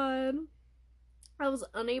 God. I was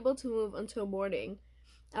unable to move until morning.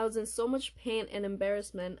 I was in so much pain and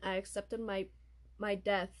embarrassment, I accepted my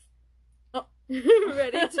death. Oh.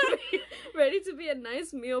 ready to be a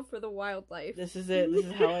nice meal for the wildlife. This is it. This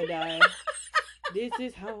is how I die. This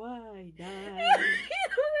is how I die.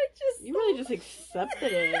 You really just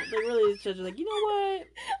accepted it. Like, really, it's just like, you know what?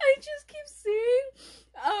 I just keep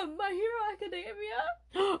seeing My Hero Academia.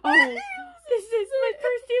 Oh, this is my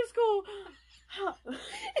first day of school.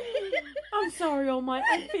 I'm sorry, All Might.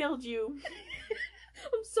 I failed you.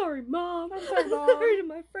 I'm sorry, Mom. I'm sorry, Mom. Sorry to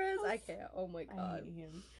my friends. I can't. Oh my God.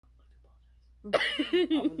 I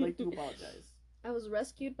hate him. I would like to apologize. I was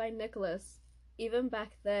rescued by Nicholas. Even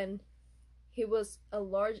back then, he was a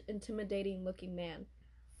large, intimidating-looking man.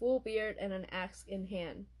 Full beard and an axe in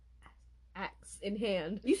hand. Axe in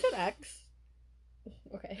hand. You said axe.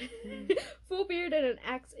 Okay. Full beard and an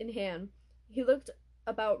axe in hand. He looked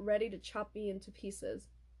about ready to chop me into pieces.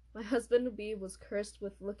 My husband-to-be was cursed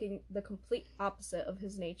with looking the complete opposite of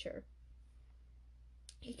his nature.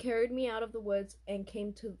 He carried me out of the woods and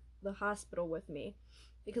came to the hospital with me,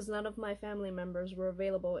 because none of my family members were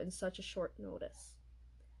available in such a short notice.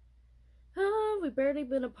 We've barely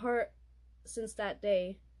been apart since that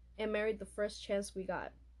day, and married the first chance we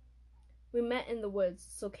got. We met in the woods,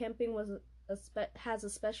 so camping has a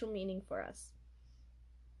special meaning for us.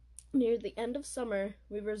 Near the end of summer,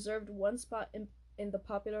 we reserved one spot in the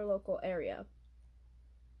popular local area.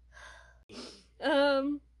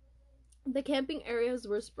 The camping areas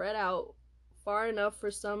were spread out far enough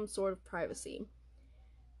for some sort of privacy.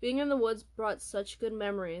 Being in the woods brought such good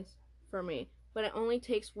memories for me, but it only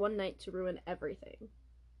takes one night to ruin everything.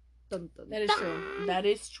 Dun, dun, That is dun. true. That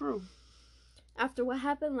is true. After what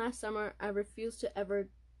happened last summer, I refused to ever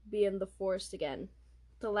be in the forest again.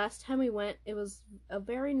 The last time we went, it was a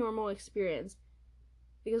very normal experience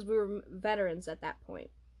because we were veterans at that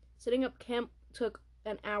point. Setting up camp took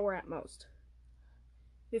an hour at most.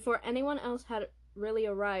 Before anyone else had really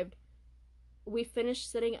arrived, we had finished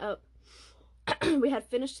setting up.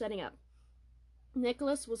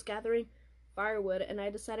 Nicholas was gathering firewood, and I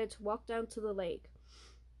decided to walk down to the lake.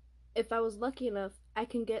 If I was lucky enough, I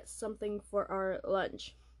can get something for our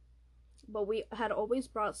lunch. But we had always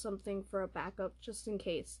brought something for a backup, just in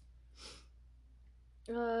case.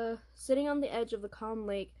 Sitting on the edge of the calm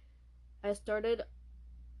lake, I started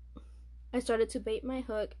to bait my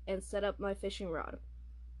hook and set up my fishing rod.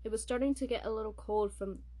 It was starting to get a little cold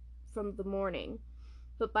from the morning,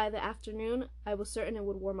 but by the afternoon, I was certain it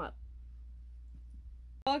would warm up.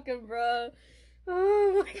 Fucking bro.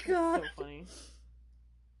 Oh my God. That's so funny.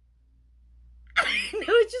 No,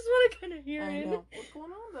 I just want to kind of hear I it. know. What's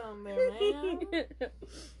going on down there,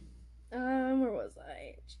 man? Where was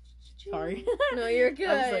I? Sorry. No, you're good.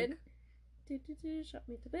 I was like, Shot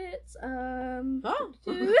me to bits. oh.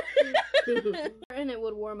 And it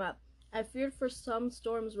would warm up. I feared for some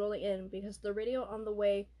storms rolling in because the radio on the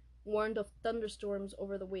way warned of thunderstorms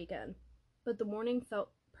over the weekend. But the morning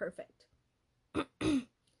felt perfect.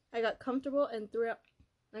 I got comfortable and threw up.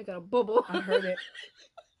 I got a bubble. I heard it.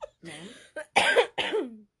 Man.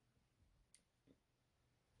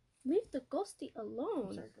 Leave the ghosty alone.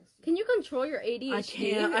 I'm sorry, Ghosty. Can you control your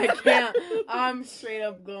ADHD? I can't. I'm straight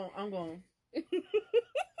up going. I'm going.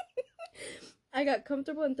 I got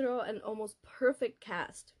comfortable and threw an almost perfect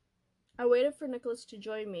cast. I waited for Nicholas to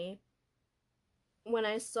join me when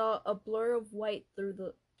I saw a blur of white through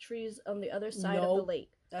the trees on the other side of the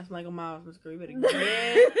lake. That's Michael Myers, Miss Girl. You better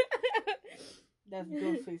get. That's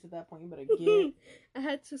Ghostface at that point. You better get. I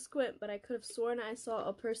had to squint, but I could have sworn I saw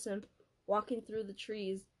a person walking through the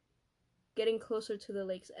trees, getting closer to the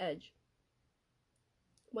lake's edge.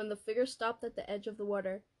 When the figure stopped at the edge of the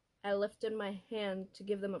water, I lifted my hand to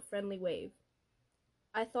give them a friendly wave.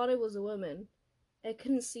 I thought it was a woman. I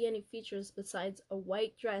couldn't see any features besides a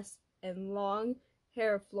white dress and long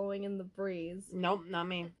hair flowing in the breeze. Nope, not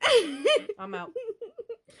me. I'm out.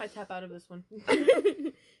 I tap out of this one.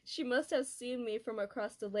 She must have seen me from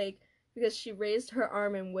across the lake because she raised her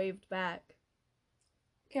arm and waved back.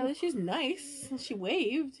 Kelly, she's nice. She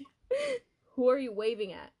waved. Who are you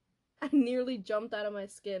waving at? I nearly jumped out of my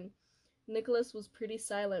skin. Nicholas was pretty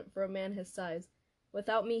silent for a man his size.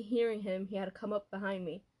 Without me hearing him, he had come up behind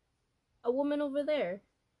me. A woman over there.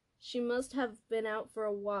 She must have been out for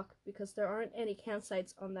a walk because there aren't any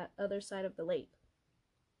campsites on that other side of the lake.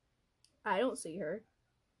 I don't see her.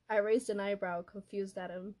 I raised an eyebrow, confused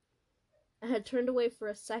at him. I had turned away for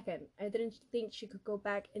a second. I didn't think she could go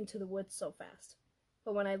back into the woods so fast.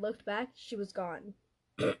 But when I looked back, she was gone.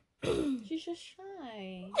 She's just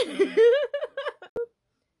shy.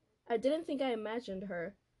 I didn't think I imagined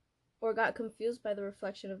her, or got confused by the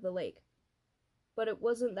reflection of the lake. But it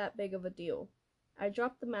wasn't that big of a deal. I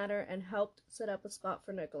dropped the matter and helped set up a spot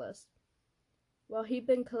for Nicholas. While he'd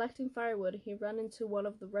been collecting firewood, he ran into one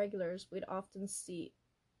of the regulars we'd often see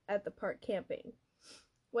at the park camping.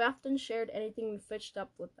 We often shared anything we fished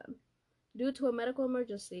up with them. Due to a medical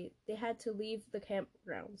emergency, they had to leave the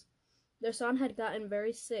campgrounds. Their son had gotten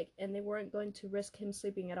very sick, and they weren't going to risk him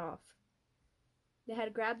sleeping it off. They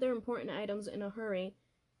had grabbed their important items in a hurry.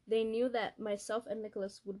 They knew that myself and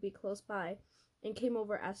Nicholas would be close by, and came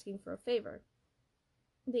over asking for a favor.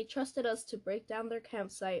 They trusted us to break down their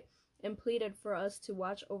campsite and pleaded for us to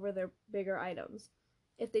watch over their bigger items.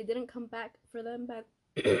 If they didn't come back for them by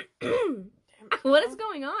what is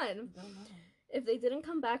going on? If they didn't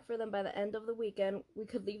come back for them by the end of the weekend, we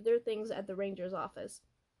could leave their things at the ranger's office.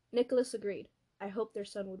 Nicholas agreed. I hoped their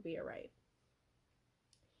son would be alright.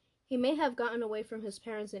 He may have gotten away from his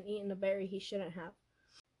parents and eaten a berry he shouldn't have.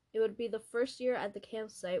 It would be the first year at the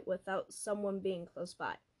campsite without someone being close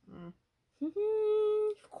by.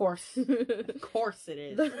 Of course. Of course it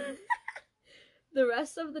is. The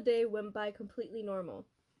rest of the day went by completely normal.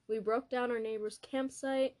 We broke down our neighbor's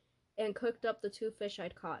campsite and cooked up the 2 fish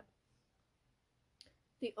I'd caught.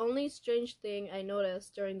 The only strange thing I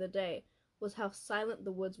noticed during the day was how silent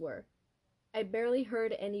the woods were. I barely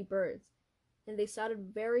heard any birds, and they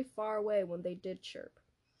sounded very far away when they did chirp.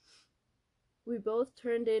 We both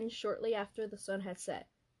turned in shortly after the sun had set.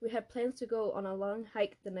 We had plans to go on a long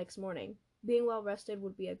hike the next morning. Being well rested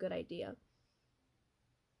would be a good idea.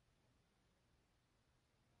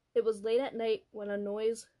 It was late at night when a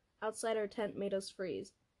noise outside our tent made us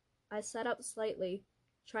freeze. I sat up slightly,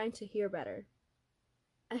 trying to hear better.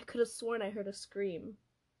 I could have sworn I heard a scream.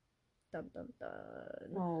 Dun dun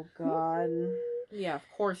dun. Oh, God. Yeah, of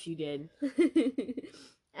course you did.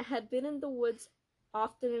 I had been in the woods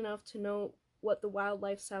often enough to know what the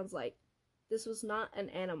wildlife sounds like. This was not an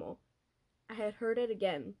animal. I had heard it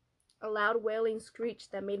again. A loud wailing screech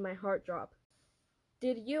that made my heart drop.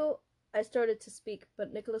 Did you... I started to speak,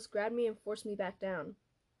 but Nicholas grabbed me and forced me back down.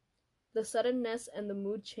 The suddenness and the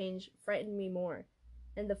mood change frightened me more.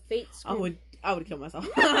 And the faint scream... I would kill myself.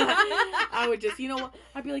 I would just, you know what?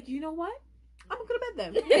 I'd be like, you know what? I'm gonna go to bed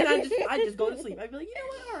then. And I'd just go to sleep. I'd be like, you know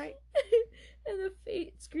what? All right. And the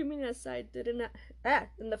faint screaming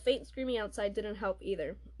outside didn't help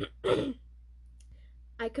either.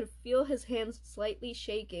 I could feel his hands slightly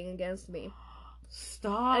shaking against me.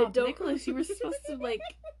 Stop, Nicholas. You were supposed to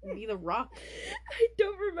be the rock. I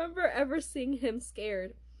don't remember ever seeing him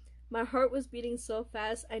scared. My heart was beating so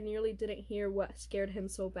fast I nearly didn't hear what scared him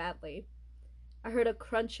so badly. I heard a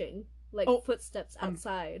crunching, footsteps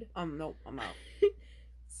outside. Nope, I'm out.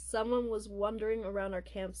 Someone was wandering around our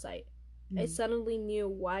campsite. I suddenly knew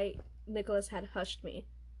why Nicholas had hushed me.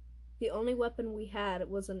 The only weapon we had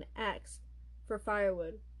was an axe for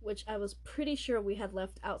firewood, which I was pretty sure we had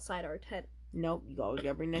left outside our tent. Nope, you always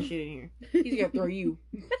gotta bring that shit in here. He's gonna throw you.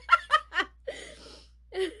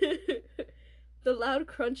 The loud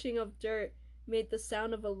crunching of dirt made the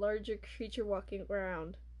sound of a larger creature walking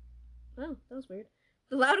around. Oh, that was weird.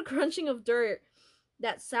 The loud crunching of dirt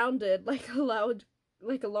that sounded like a large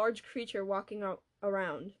creature walking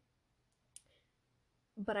around.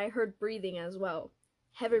 But I heard breathing as well.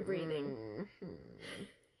 Heavy breathing.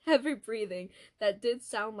 Heavy breathing that did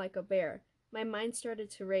sound like a bear. My mind started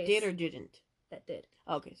to race. Did or didn't? That did.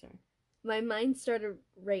 Okay, sorry. My mind started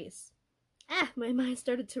to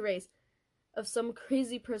race. of some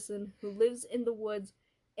crazy person who lives in the woods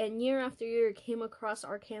and year after year came across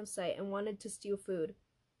our campsite and wanted to steal food.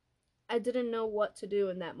 I didn't know what to do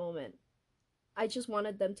in that moment. I just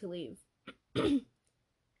wanted them to leave.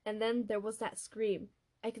 And then there was that scream.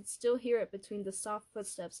 I could still hear it between the soft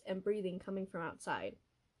footsteps and breathing coming from outside.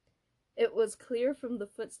 It was clear from the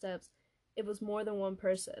footsteps it was more than one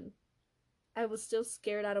person. I was still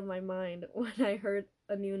scared out of my mind when I heard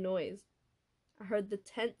a new noise. I heard the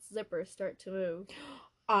tent zipper start to move.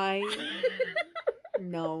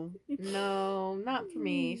 No, not for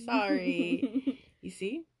me. Sorry. You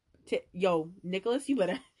see? Yo, Nicholas, you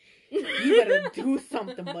better do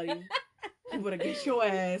something, buddy. You better get your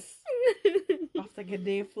ass off the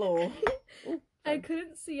goddamn floor. I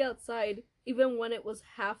couldn't see outside, even when it was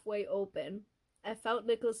halfway open. I felt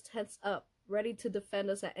Nicholas tense up, ready to defend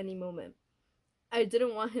us at any moment. I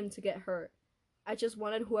didn't want him to get hurt. I just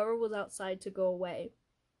wanted whoever was outside to go away.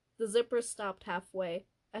 The zipper stopped halfway.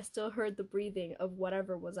 I still heard the breathing of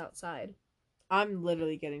whatever was outside. I'm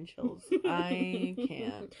literally getting chills. I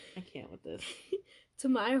can't with this. To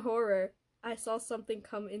my horror, I saw something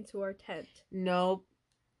come into our tent. Nope.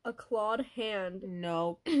 A clawed hand.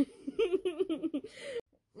 Nope.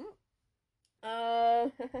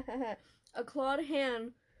 A clawed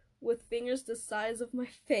hand with fingers the size of my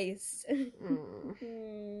face.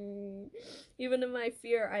 Even in my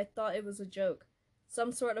fear, I thought it was a joke.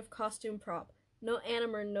 Some sort of costume prop. No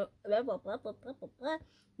animal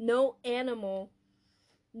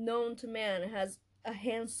known to man has a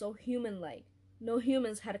hand so human-like. No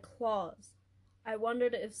humans had claws. I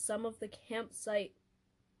wondered if some other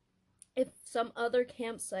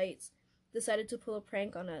campsites decided to pull a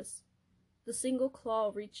prank on us. The single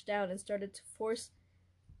claw reached down and started to force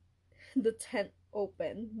the tent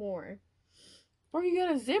open more. Or you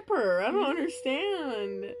got a zipper. I don't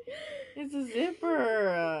understand. It's a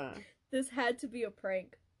zipper. This had to be a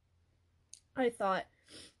prank, I thought.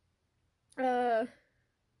 Then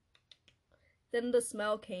the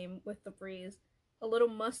smell came with the breeze. A little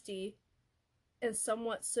musty and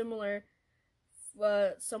somewhat similar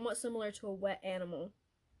to a wet animal.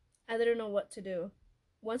 I didn't know what to do.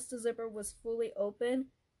 Once the zipper was fully open,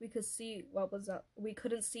 we couldn't see what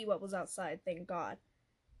was outside, thank God.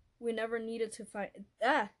 Thank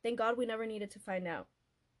God we never needed to find out.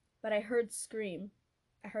 But I heard a scream.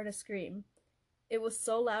 It was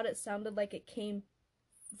so loud it sounded like it came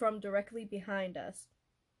from directly behind us.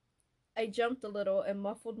 I jumped a little and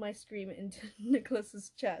muffled my scream into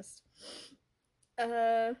Nicholas's chest.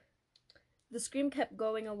 The scream kept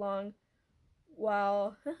going along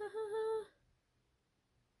while...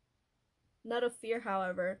 Not of fear,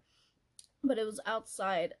 however, but it was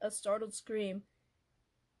outside, a startled scream,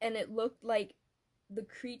 and it looked like the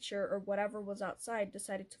creature or whatever was outside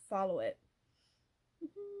decided to follow it.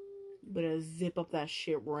 Better zip up that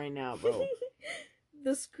shit right now, bro.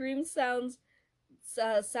 The scream sounded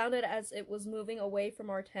as it was moving away from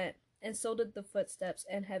our tent, and so did the footsteps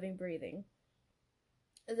and heavy breathing.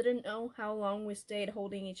 I didn't know how long we stayed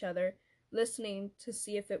holding each other, listening to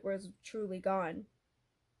see if it was truly gone.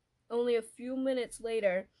 Only a few minutes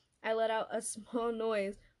later, I let out a small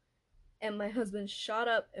noise, and my husband shot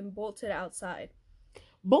up and bolted outside.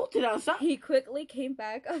 Bolted outside? He quickly came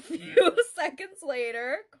back a few seconds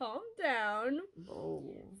later. Calm down.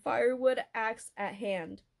 Oh. Firewood axe at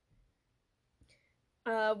hand.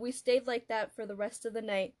 We stayed like that for the rest of the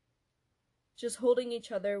night, just holding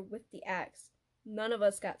each other with the axe. None of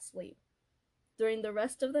us got sleep. During the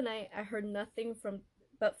rest of the night, I heard nothing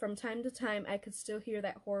but from time to time I could still hear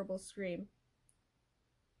that horrible scream.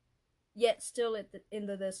 Yet still in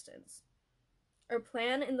the distance. Our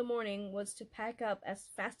plan in the morning was to pack up as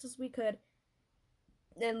fast as we could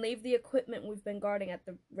and leave the equipment we've been guarding at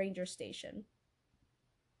the ranger station.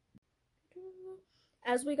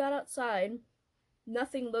 As we got outside,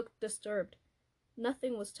 nothing looked disturbed.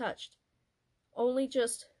 Nothing was touched. Only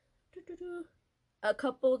just a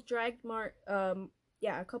couple dragged markings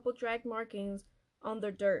on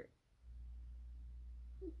the dirt.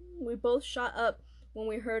 We both shot up when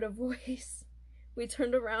we heard a voice. We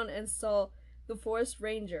turned around and saw the forest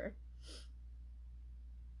ranger.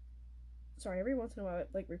 Sorry, every once in a while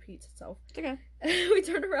it repeats itself. Okay. We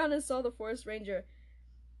turned around and saw the forest ranger.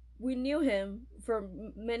 We knew him for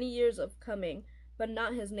many years of coming, but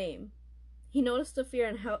not his name. He noticed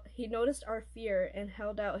our fear and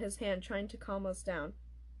held out his hand, trying to calm us down.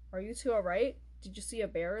 "Are you two alright? Did you see a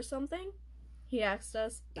bear or something?" he asked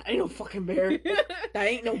us. That ain't no fucking bear. That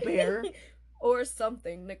ain't no bear. Or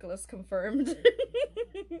something, Nicholas confirmed.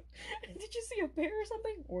 Did you see a bear or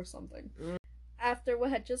something? Or something. After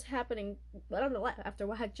what had just happened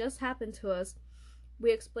to us,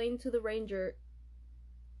 We explained to the ranger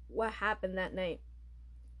what happened that night.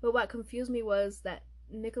 But what confused me was that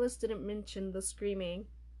Nicholas didn't mention the screaming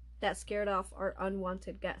that scared off our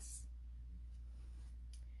unwanted guests.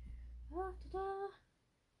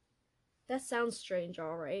 That sounds strange,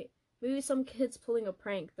 alright. Maybe some kid's pulling a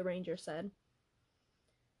prank, the ranger said.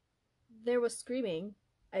 There was screaming,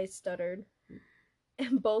 I stuttered,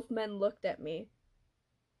 and both men looked at me.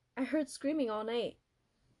 I heard screaming all night.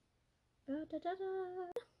 I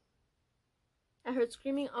heard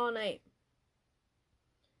screaming all night.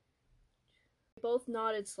 They both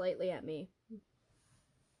nodded slightly at me.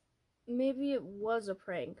 Maybe it was a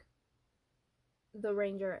prank, the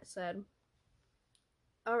ranger said.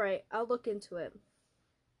 Alright, I'll look into it.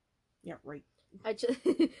 Yeah, right.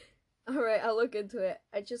 Alright, I'll look into it.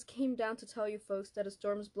 I just came down to tell you folks that a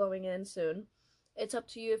storm's blowing in soon. It's up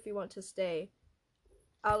to you if you want to stay.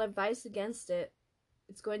 I'll advise against it.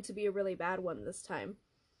 It's going to be a really bad one this time.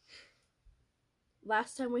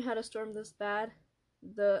 Last time we had a storm this bad,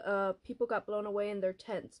 the people got blown away in their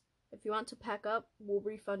tents. If you want to pack up, we'll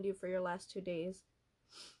refund you for your last 2 days.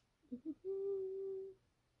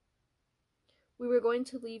 We were going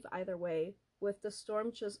to leave either way. The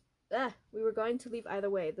storm just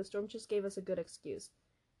gave us a good excuse.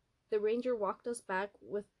 The ranger walked us back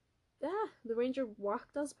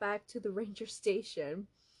to the ranger station.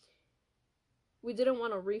 We didn't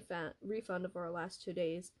want a refund of our last 2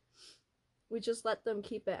 days. We just let them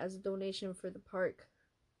keep it as a donation for the park,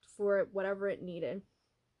 for whatever it needed.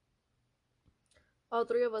 All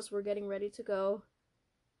 3 of us were getting ready to go,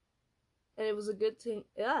 and it was a good thing.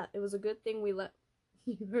 Yeah, it was a good thing we let.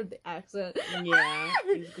 You heard the accent. Yeah,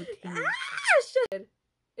 it was a good thing. Shit.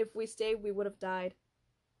 If we stayed, we would have died,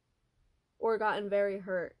 or gotten very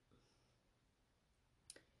hurt.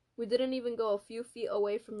 We didn't even go a few feet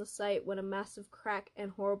away from the site when a massive crack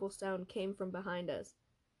and horrible sound came from behind us.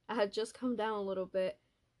 I had just come down a little bit,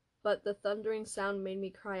 but the thundering sound made me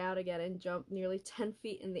cry out again and jump nearly 10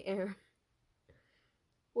 feet in the air.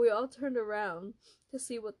 We all turned around to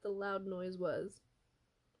see what the loud noise was.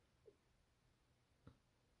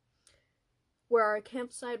 Where our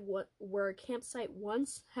campsite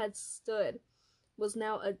once had stood was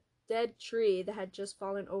now a dead tree that had just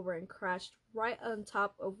fallen over and crashed right on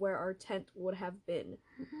top of where our tent would have been.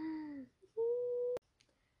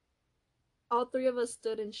 All 3 of us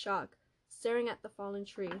stood in shock, staring at the fallen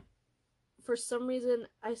tree. For some reason,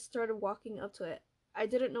 I started walking up to it. I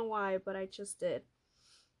didn't know why, but I just did.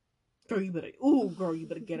 Girl, you better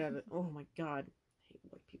get at it. Oh my god. I hate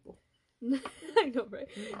white people. I know, right?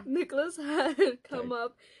 Nicholas had come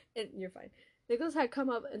up, and you're fine. Nicholas had come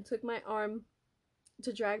up and took my arm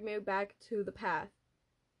to drag me back to the path.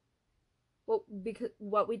 Well, because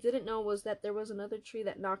what we didn't know was that there was another tree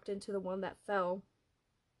that knocked into the one that fell,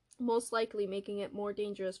 most likely making it more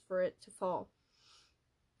dangerous for it to fall.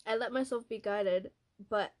 I let myself be guided,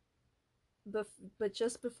 but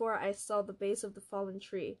just before I saw the base of the fallen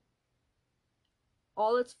tree,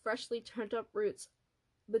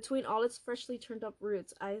 between all its freshly turned up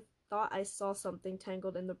roots, I thought I saw something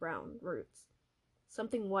tangled in the brown roots.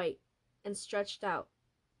 Something white and stretched out.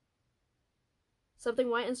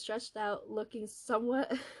 Looking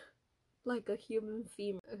somewhat like a human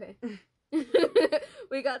femur. Okay.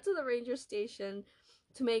 We got to the ranger station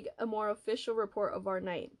to make a more official report of our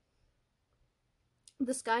night.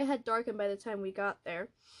 The sky had darkened by the time we got there,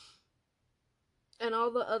 and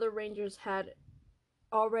all the other rangers had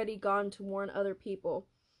already gone to warn other people.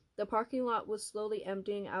 The parking lot was slowly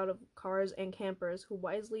emptying out of cars and campers who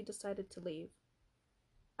wisely decided to leave.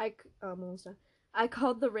 I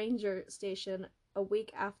called the ranger station a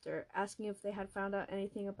week after, asking if they had found out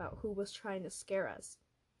anything about who was trying to scare us.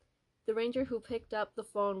 The ranger who picked up the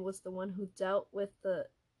phone was the one who dealt with us,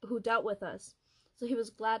 so he was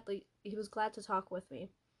glad to talk with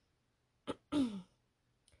me.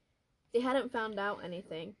 They hadn't found out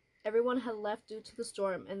anything. Everyone had left due to the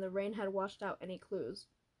storm, and the rain had washed out any clues.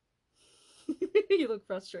 You look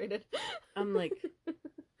frustrated. I'm like,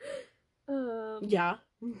 yeah.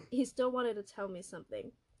 He still wanted to tell me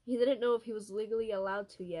something. He didn't know if he was legally allowed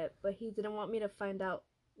to yet, but he didn't want me to find out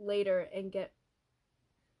later and get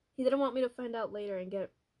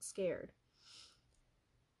scared.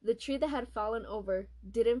 The tree that had fallen over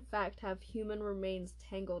did in fact have human remains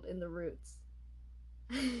tangled in the roots.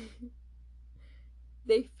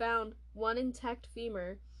 They found one intact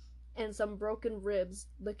femur and some broken ribs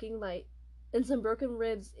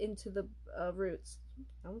into the roots.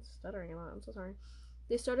 I'm stuttering a lot. I'm so sorry.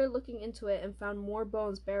 They started looking into it and found more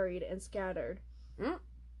bones buried and scattered.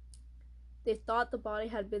 They thought the body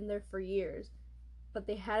had been there for years, but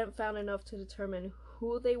they hadn't found enough to determine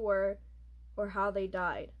who they were or how they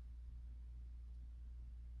died.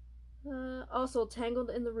 Also, tangled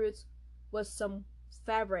in the roots was some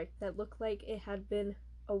fabric that looked like it had been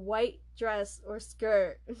a white dress or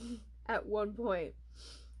skirt at one point.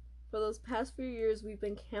 For those past few years, we've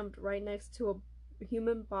been camped right next to a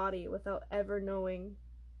human body without ever knowing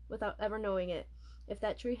it. If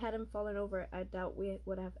that tree hadn't fallen over, I doubt we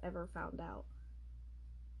would have ever found out.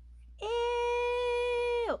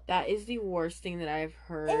 Ew! That is the worst thing that I've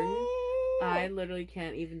heard. Ew! I literally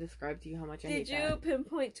can't even describe to you how much I hate that. Did you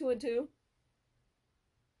pinpoint 2 and 2?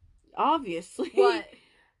 Obviously. What?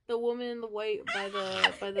 The woman in the white by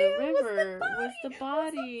the river was the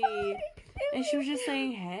body. And she was just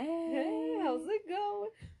saying, hey, how's it going?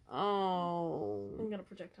 Oh. I'm gonna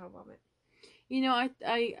projectile vomit. You know,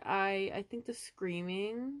 I think the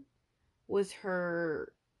screaming was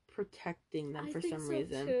her protecting them for some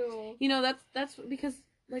reason. Too. You know, that's because,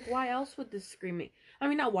 like, why else would the screaming? I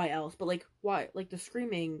mean, not why else, but like why? Like the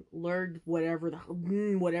screaming lured whatever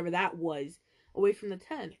that was away from the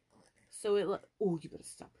tent. So it. Oh, you better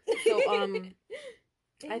stop. So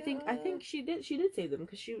I think she did save them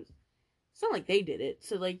because she was. It's not like they did it.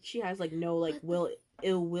 So like she has like no like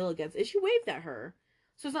ill will against it. She waved at her.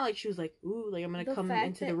 So it's not like she was like, ooh, like I'm gonna come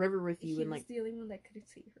into the river with you and like. The only one that could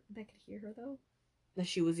see her, that could hear her though. That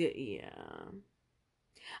she was, yeah.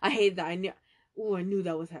 I hated that. I knew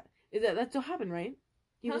that was that still happened, right?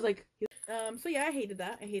 He was like, so yeah, I hated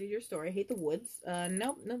that. I hated your story. I hate the woods.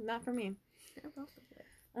 Nope, not for me.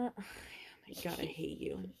 Oh my god, I hate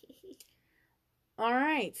you. All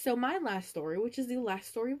right, so my last story, which is the last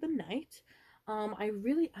story of the night. I'm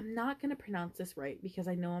not gonna pronounce this right because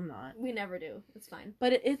I know I'm not. We never do. It's fine.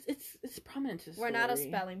 But it's prominent. We're not a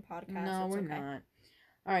spelling podcast. No, we're not.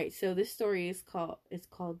 All right, so this story is called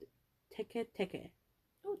Teke Teke.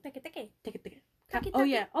 Oh, Teke Teke. Teke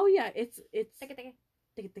Teke. Oh yeah, it's Teke Teke.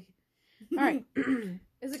 Teke Teke. All right.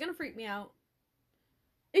 Is it gonna freak me out?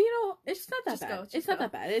 You know, it's not that bad. It's not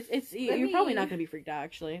that bad. It's you're probably not gonna be freaked out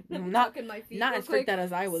actually. Not as freaked out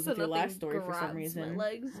as I was with your last story for some reason. My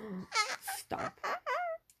legs. Stop.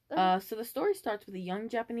 So the story starts with a young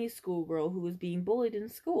Japanese schoolgirl who was being bullied in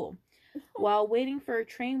school. While waiting for a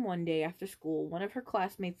train one day after school, one of her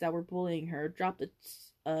classmates that were bullying her dropped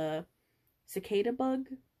a cicada bug.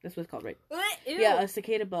 That's what it's called, right? Ew. Yeah, a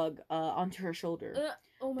cicada bug onto her shoulder.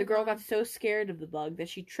 Oh my the girl God. got so scared of the bug that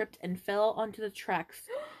she tripped and fell onto the tracks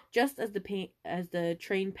just as the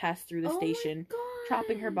train passed through the station,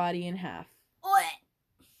 chopping her body in half.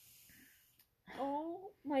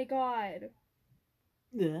 Oh my God.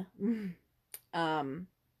 Yeah.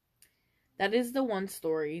 That is the one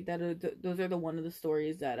story those are the one of the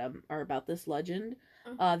stories that are about this legend.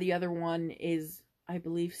 The other one is, I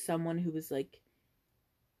believe, someone who was like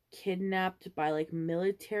kidnapped by like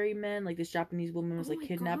military men. Like this Japanese woman was like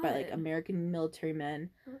kidnapped by like American military men.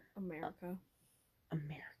 America.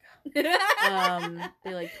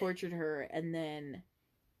 They like tortured her, and then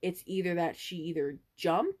it's either that she either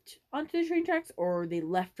jumped onto the train tracks or they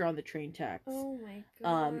left her on the train tracks. Oh my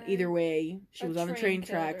God. Either way, she was on the train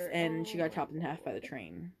tracks and she got my chopped in half by the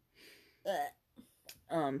train.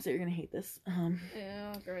 So you're gonna hate this.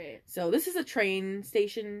 Yeah, great. So this is a train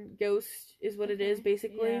station ghost, is what it is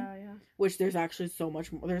basically. Yeah. Which there's actually so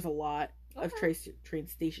much more. There's a lot of train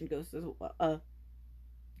station ghosts as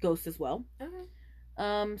well. Okay.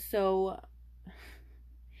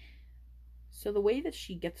 So the way that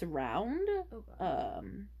she gets around,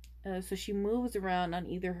 so she moves around on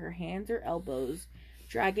either her hands or elbows,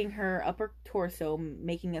 dragging her upper torso,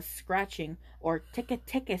 making a scratching or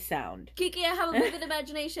ticka sound. Kiki, I have a vivid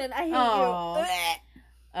imagination. I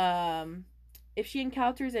hate you. If she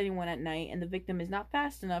encounters anyone at night and the victim is not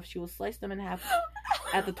fast enough, she will slice them in half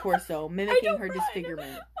at the torso, mimicking her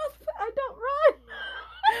disfigurement. I don't run.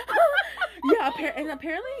 Yeah, and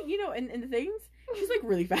apparently, you know, in the things, she's like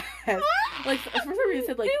really fast. Like for some reason,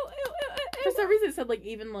 it said like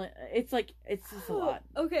even like it's just a lot.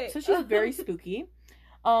 Okay. So she's very spooky.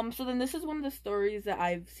 So then this is one of the stories that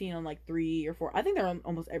I've seen on like 3 or 4. I think they're on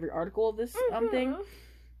almost every article of this thing.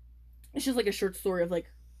 It's just like a short story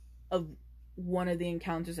of one of the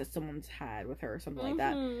encounters that someone's had with her or something like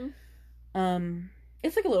that.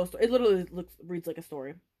 It's like a little story. It literally reads like a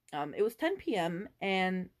story. It was 10 p.m.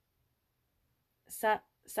 and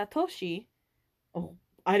Satoshi. Oh,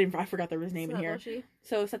 I forgot there was a name in here.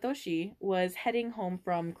 So Satoshi was heading home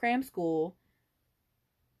from cram school.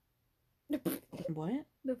 What?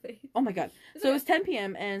 The face. Oh my God. So it was 10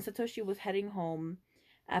 p.m. and Satoshi was heading home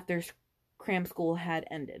after cram school had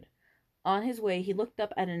ended. On his way, he looked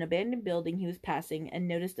up at an abandoned building he was passing and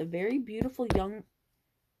noticed a very beautiful young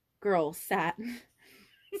girl sat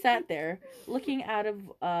sat there, looking out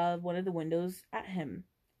of one of the windows at him.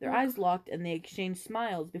 Their eyes locked and they exchanged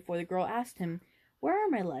smiles before the girl asked him, "Where are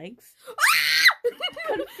my legs?"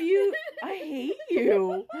 Confused. I hate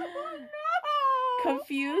you. Oh, no.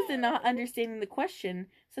 Confused and not understanding the question,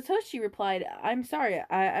 Satoshi replied, "I'm sorry,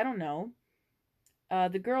 I don't know."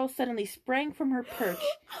 The girl suddenly sprang from her perch,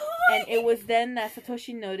 and it was then that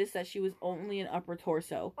Satoshi noticed that she was only an upper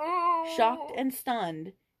torso. Shocked and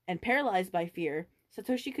stunned, and paralyzed by fear,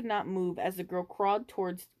 Satoshi could not move as the girl crawled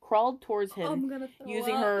towards him,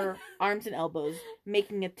 using her arms and elbows,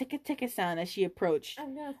 making a ticka-ticka sound as she approached.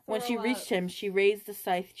 When she reached him, she raised the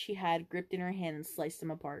scythe she had gripped in her hand and sliced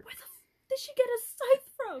him apart. Where did she get a scythe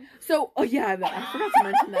from? So, oh yeah, I forgot to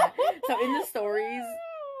mention that. So in the stories,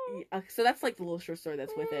 so that's like the little short story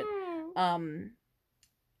that's with it.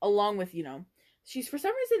 Along with, she's, for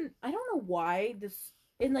some reason, I don't know why, this,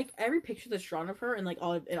 in like every picture that's drawn of her and like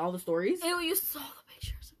all the stories. Ew, you saw the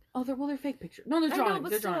pictures. Oh, they're fake pictures. No, they're drawings.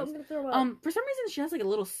 They're drawings. I'm gonna throw up. For some reason, she has like a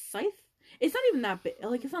little scythe. It's not even that big.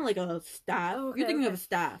 Like, it's not like a staff. Okay, You're thinking of a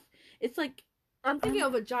staff. It's like, I'm thinking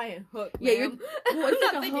of a giant hook. yeah, ma'am. well, it's I'm like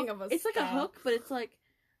not a thinking hook. of a It's like a staff. hook, but it's like,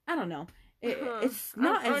 I don't know. It's I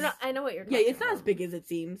not know, as. I know what you're talking Yeah, it's not about. as big as it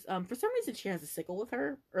seems. For some reason, she has a sickle with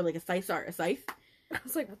her, or like a scythe. Sorry, a scythe. I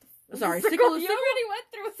was like, what the Sorry, sickle. sickle. You already went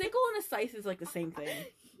through a Sickle and a scythe is like the same thing,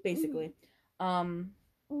 basically. I'm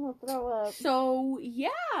gonna throw up. So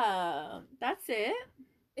yeah, that's it.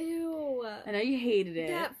 Ew. I know you hated it.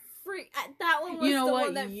 That one was You know the what?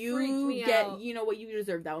 one that freaked You me get. out. You know what? You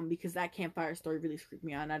deserve that one because that campfire story really freaked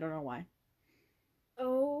me out, and I don't know why.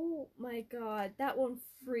 Oh my god, that one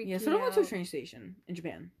freaked me out. Yeah, so don't go to a train station in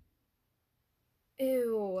Japan,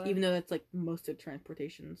 Ew. even though that's like most of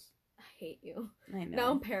transportations. I hate you. I know.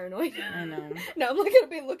 Now I'm paranoid. I know. Now I'm like gonna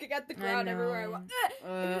be looking at the I ground know. everywhere I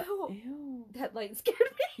walk. Ew. Ew. That light scared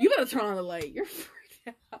me. You better turn on the light. You're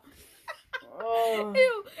freaked out. Oh.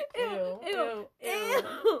 Ew.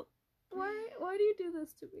 Ew. Why do you do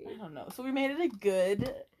this to me? I don't know. So we made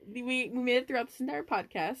it we made it throughout this entire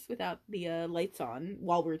podcast without the lights on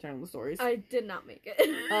while we were telling the stories. I did not make it.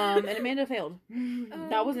 And Amanda failed.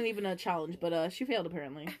 That wasn't even a challenge, but she failed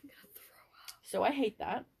apparently. I'm gonna throw up. So I hate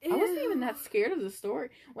that. I wasn't even that scared of the story.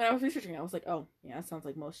 When I was researching it, I was like, oh, yeah, that sounds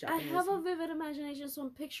like most I Japanese. have a vivid imagination, so I'm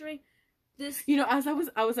picturing this. As I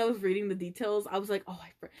was reading the details, I was like, oh,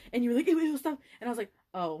 and you were like, ew, stop. And I was like,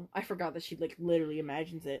 oh, I forgot that she like literally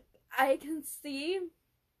imagines it. I can see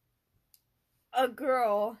a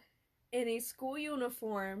girl in a school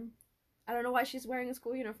uniform. I don't know why she's wearing a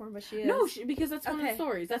school uniform, but she is. No, because that's one of the Okay,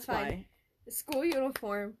 stories. That's that's fine. why. A school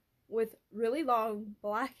uniform with really long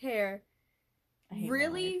black hair, I hate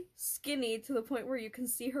really skinny to the point where you can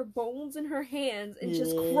see her bones in her hands and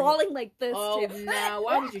just Ugh. crawling like this. Oh, too. now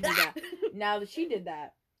why would you do that? Now that she did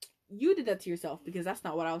that, you did that to yourself because that's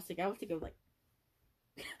not what I was thinking. I was thinking of like.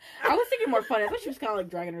 I was thinking more fun. I thought she was kind of like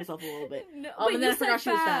dragging herself a little bit. No, And then I forgot she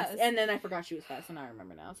was fast. And then I forgot she was fast. So now I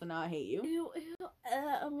remember now. So now I hate you. Ew,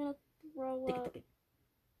 I'm gonna throw Tick, up. tick, tick.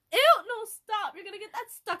 Ew, no, stop. You're gonna get that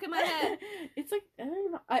stuck in my head. It's like, I don't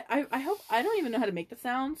even know. I hope, I don't even know how to make the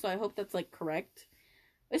sound. So I hope that's like correct.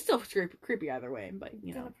 It's still creepy either way. But you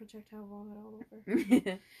I'm know. gonna projectile vomit all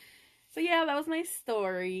over. So yeah, that was my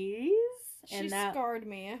stories. She scarred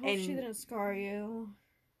me. I hope she and- didn't scar you.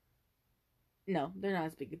 No, they're not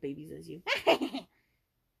as big of babies as you. Excuse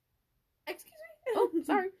me? Oh,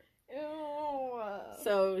 sorry. Ew.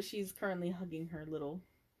 So she's currently hugging her little.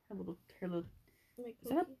 Is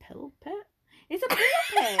that a pillow pet? It's a pillow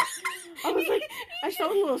pet. I was like, I saw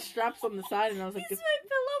the little straps on the side, and I was like, He's this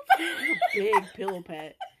my pillow pet. is a big pillow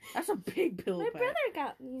pet. That's a big pillow My pet. brother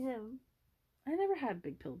got me him. I never had a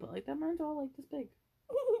big pillow pet like that. Mine's all like this big.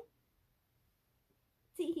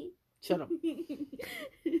 Shut up.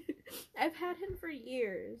 I've had him for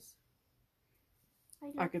years.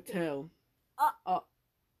 I could tell.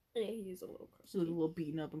 Yeah, he's a little She's crusty. a little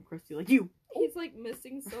beaten up and crusty, like you. He's like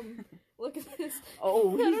missing some. Look at this.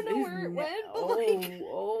 Oh, I don't know where it went, but like.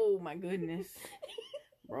 Oh my goodness,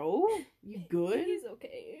 bro, you good? He's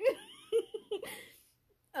okay.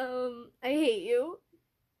 I hate you.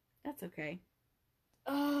 That's okay.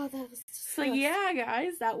 Oh, that was So yeah,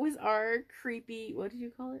 guys, that was our creepy. What did you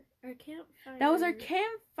call it? our campfire. That was our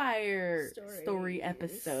campfire Stories. story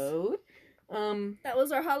episode. That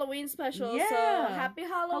was our Halloween special. Yeah. So happy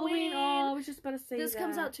Halloween! Oh, I was just about to say This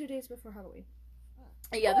comes that. out 2 days before Halloween.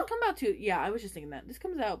 Yeah, this comes out too. Yeah, I was just thinking that this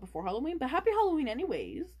comes out before Halloween, but happy Halloween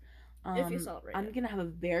anyways. If you celebrate I'm it. gonna have a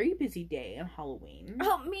very busy day on Halloween.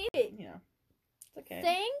 Oh, me. Yeah, it's okay.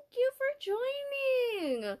 Thank you for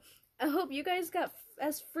joining. I hope you guys got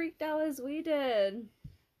as freaked out as we did.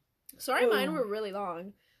 Sorry, mine were really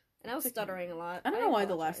long. And I was stuttering a lot. I don't know why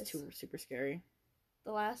the apologize. last two were super scary.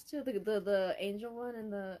 The last two, the angel one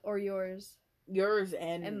and or yours. Yours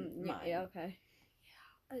and mine. Yeah, okay.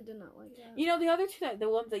 Yeah, I did not like that. You know, the other two, the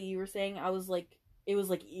ones that you were saying, I was like, it was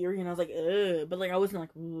like eerie, and I was like, ugh, but like I wasn't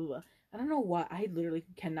like, ugh. I don't know why. I literally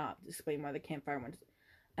cannot explain why the campfire ones.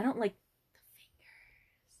 I don't like the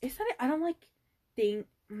fingers. Is that it? I don't like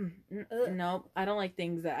no, I don't like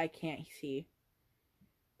things that I can't see.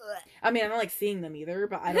 I mean, I don't like seeing them either,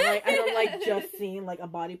 but I don't like just seeing like a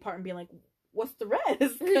body part and being like, what's the rest?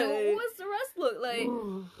 What's the rest look like?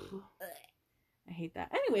 I hate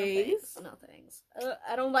that. Anyways. No thanks.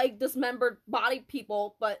 I don't like dismembered body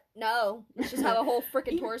people, but no. Let's just have a whole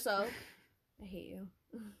freaking torso. I hate you.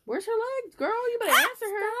 Where's her legs, girl? You better answer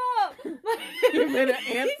her. Stop! You better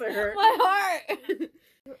answer her. My heart!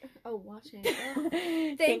 Oh, watching. Oh.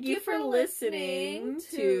 Thank you for listening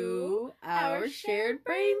to our shared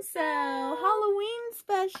brain cell Halloween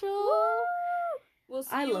special. We'll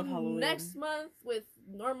see I you love Halloween. next month with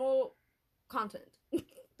normal content.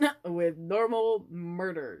 With normal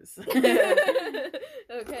murders. Okay.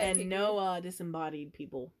 And no disembodied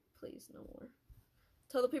people. Please, no more.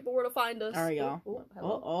 Tell the people where to find us. All right, y'all.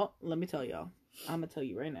 Hello. Let me tell y'all. I'm going to tell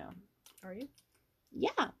you right now. Are you? Yeah.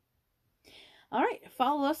 All right.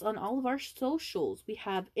 Follow us on all of our socials. We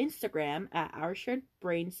have Instagram at Our Shared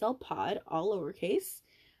Brain Cell Pod, all lowercase.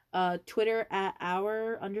 Twitter at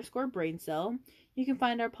 @our_brain cell. You can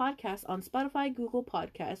find our podcast on Spotify, Google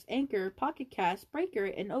Podcasts, Anchor, Pocket Cast, Breaker,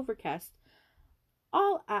 and Overcast.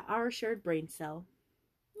 All at Our Shared Brain Cell.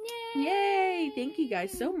 Yay! Thank you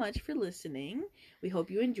guys so much for listening. We hope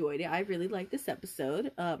you enjoyed it. I really liked this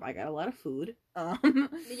episode. I got a lot of food.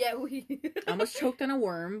 Yeah, we. I almost choked on a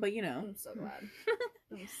worm, but you know. I'm so glad.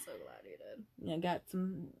 I'm so glad you did.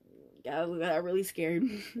 Yeah, got really scared.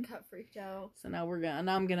 Got freaked out. So now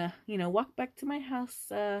I'm gonna, walk back to my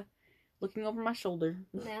house, looking over my shoulder.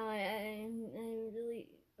 Now I really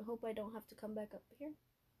hope I don't have to come back up here.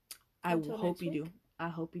 I hope you do. I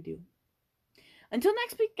hope you do. Until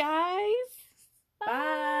next week, guys.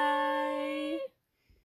 Bye.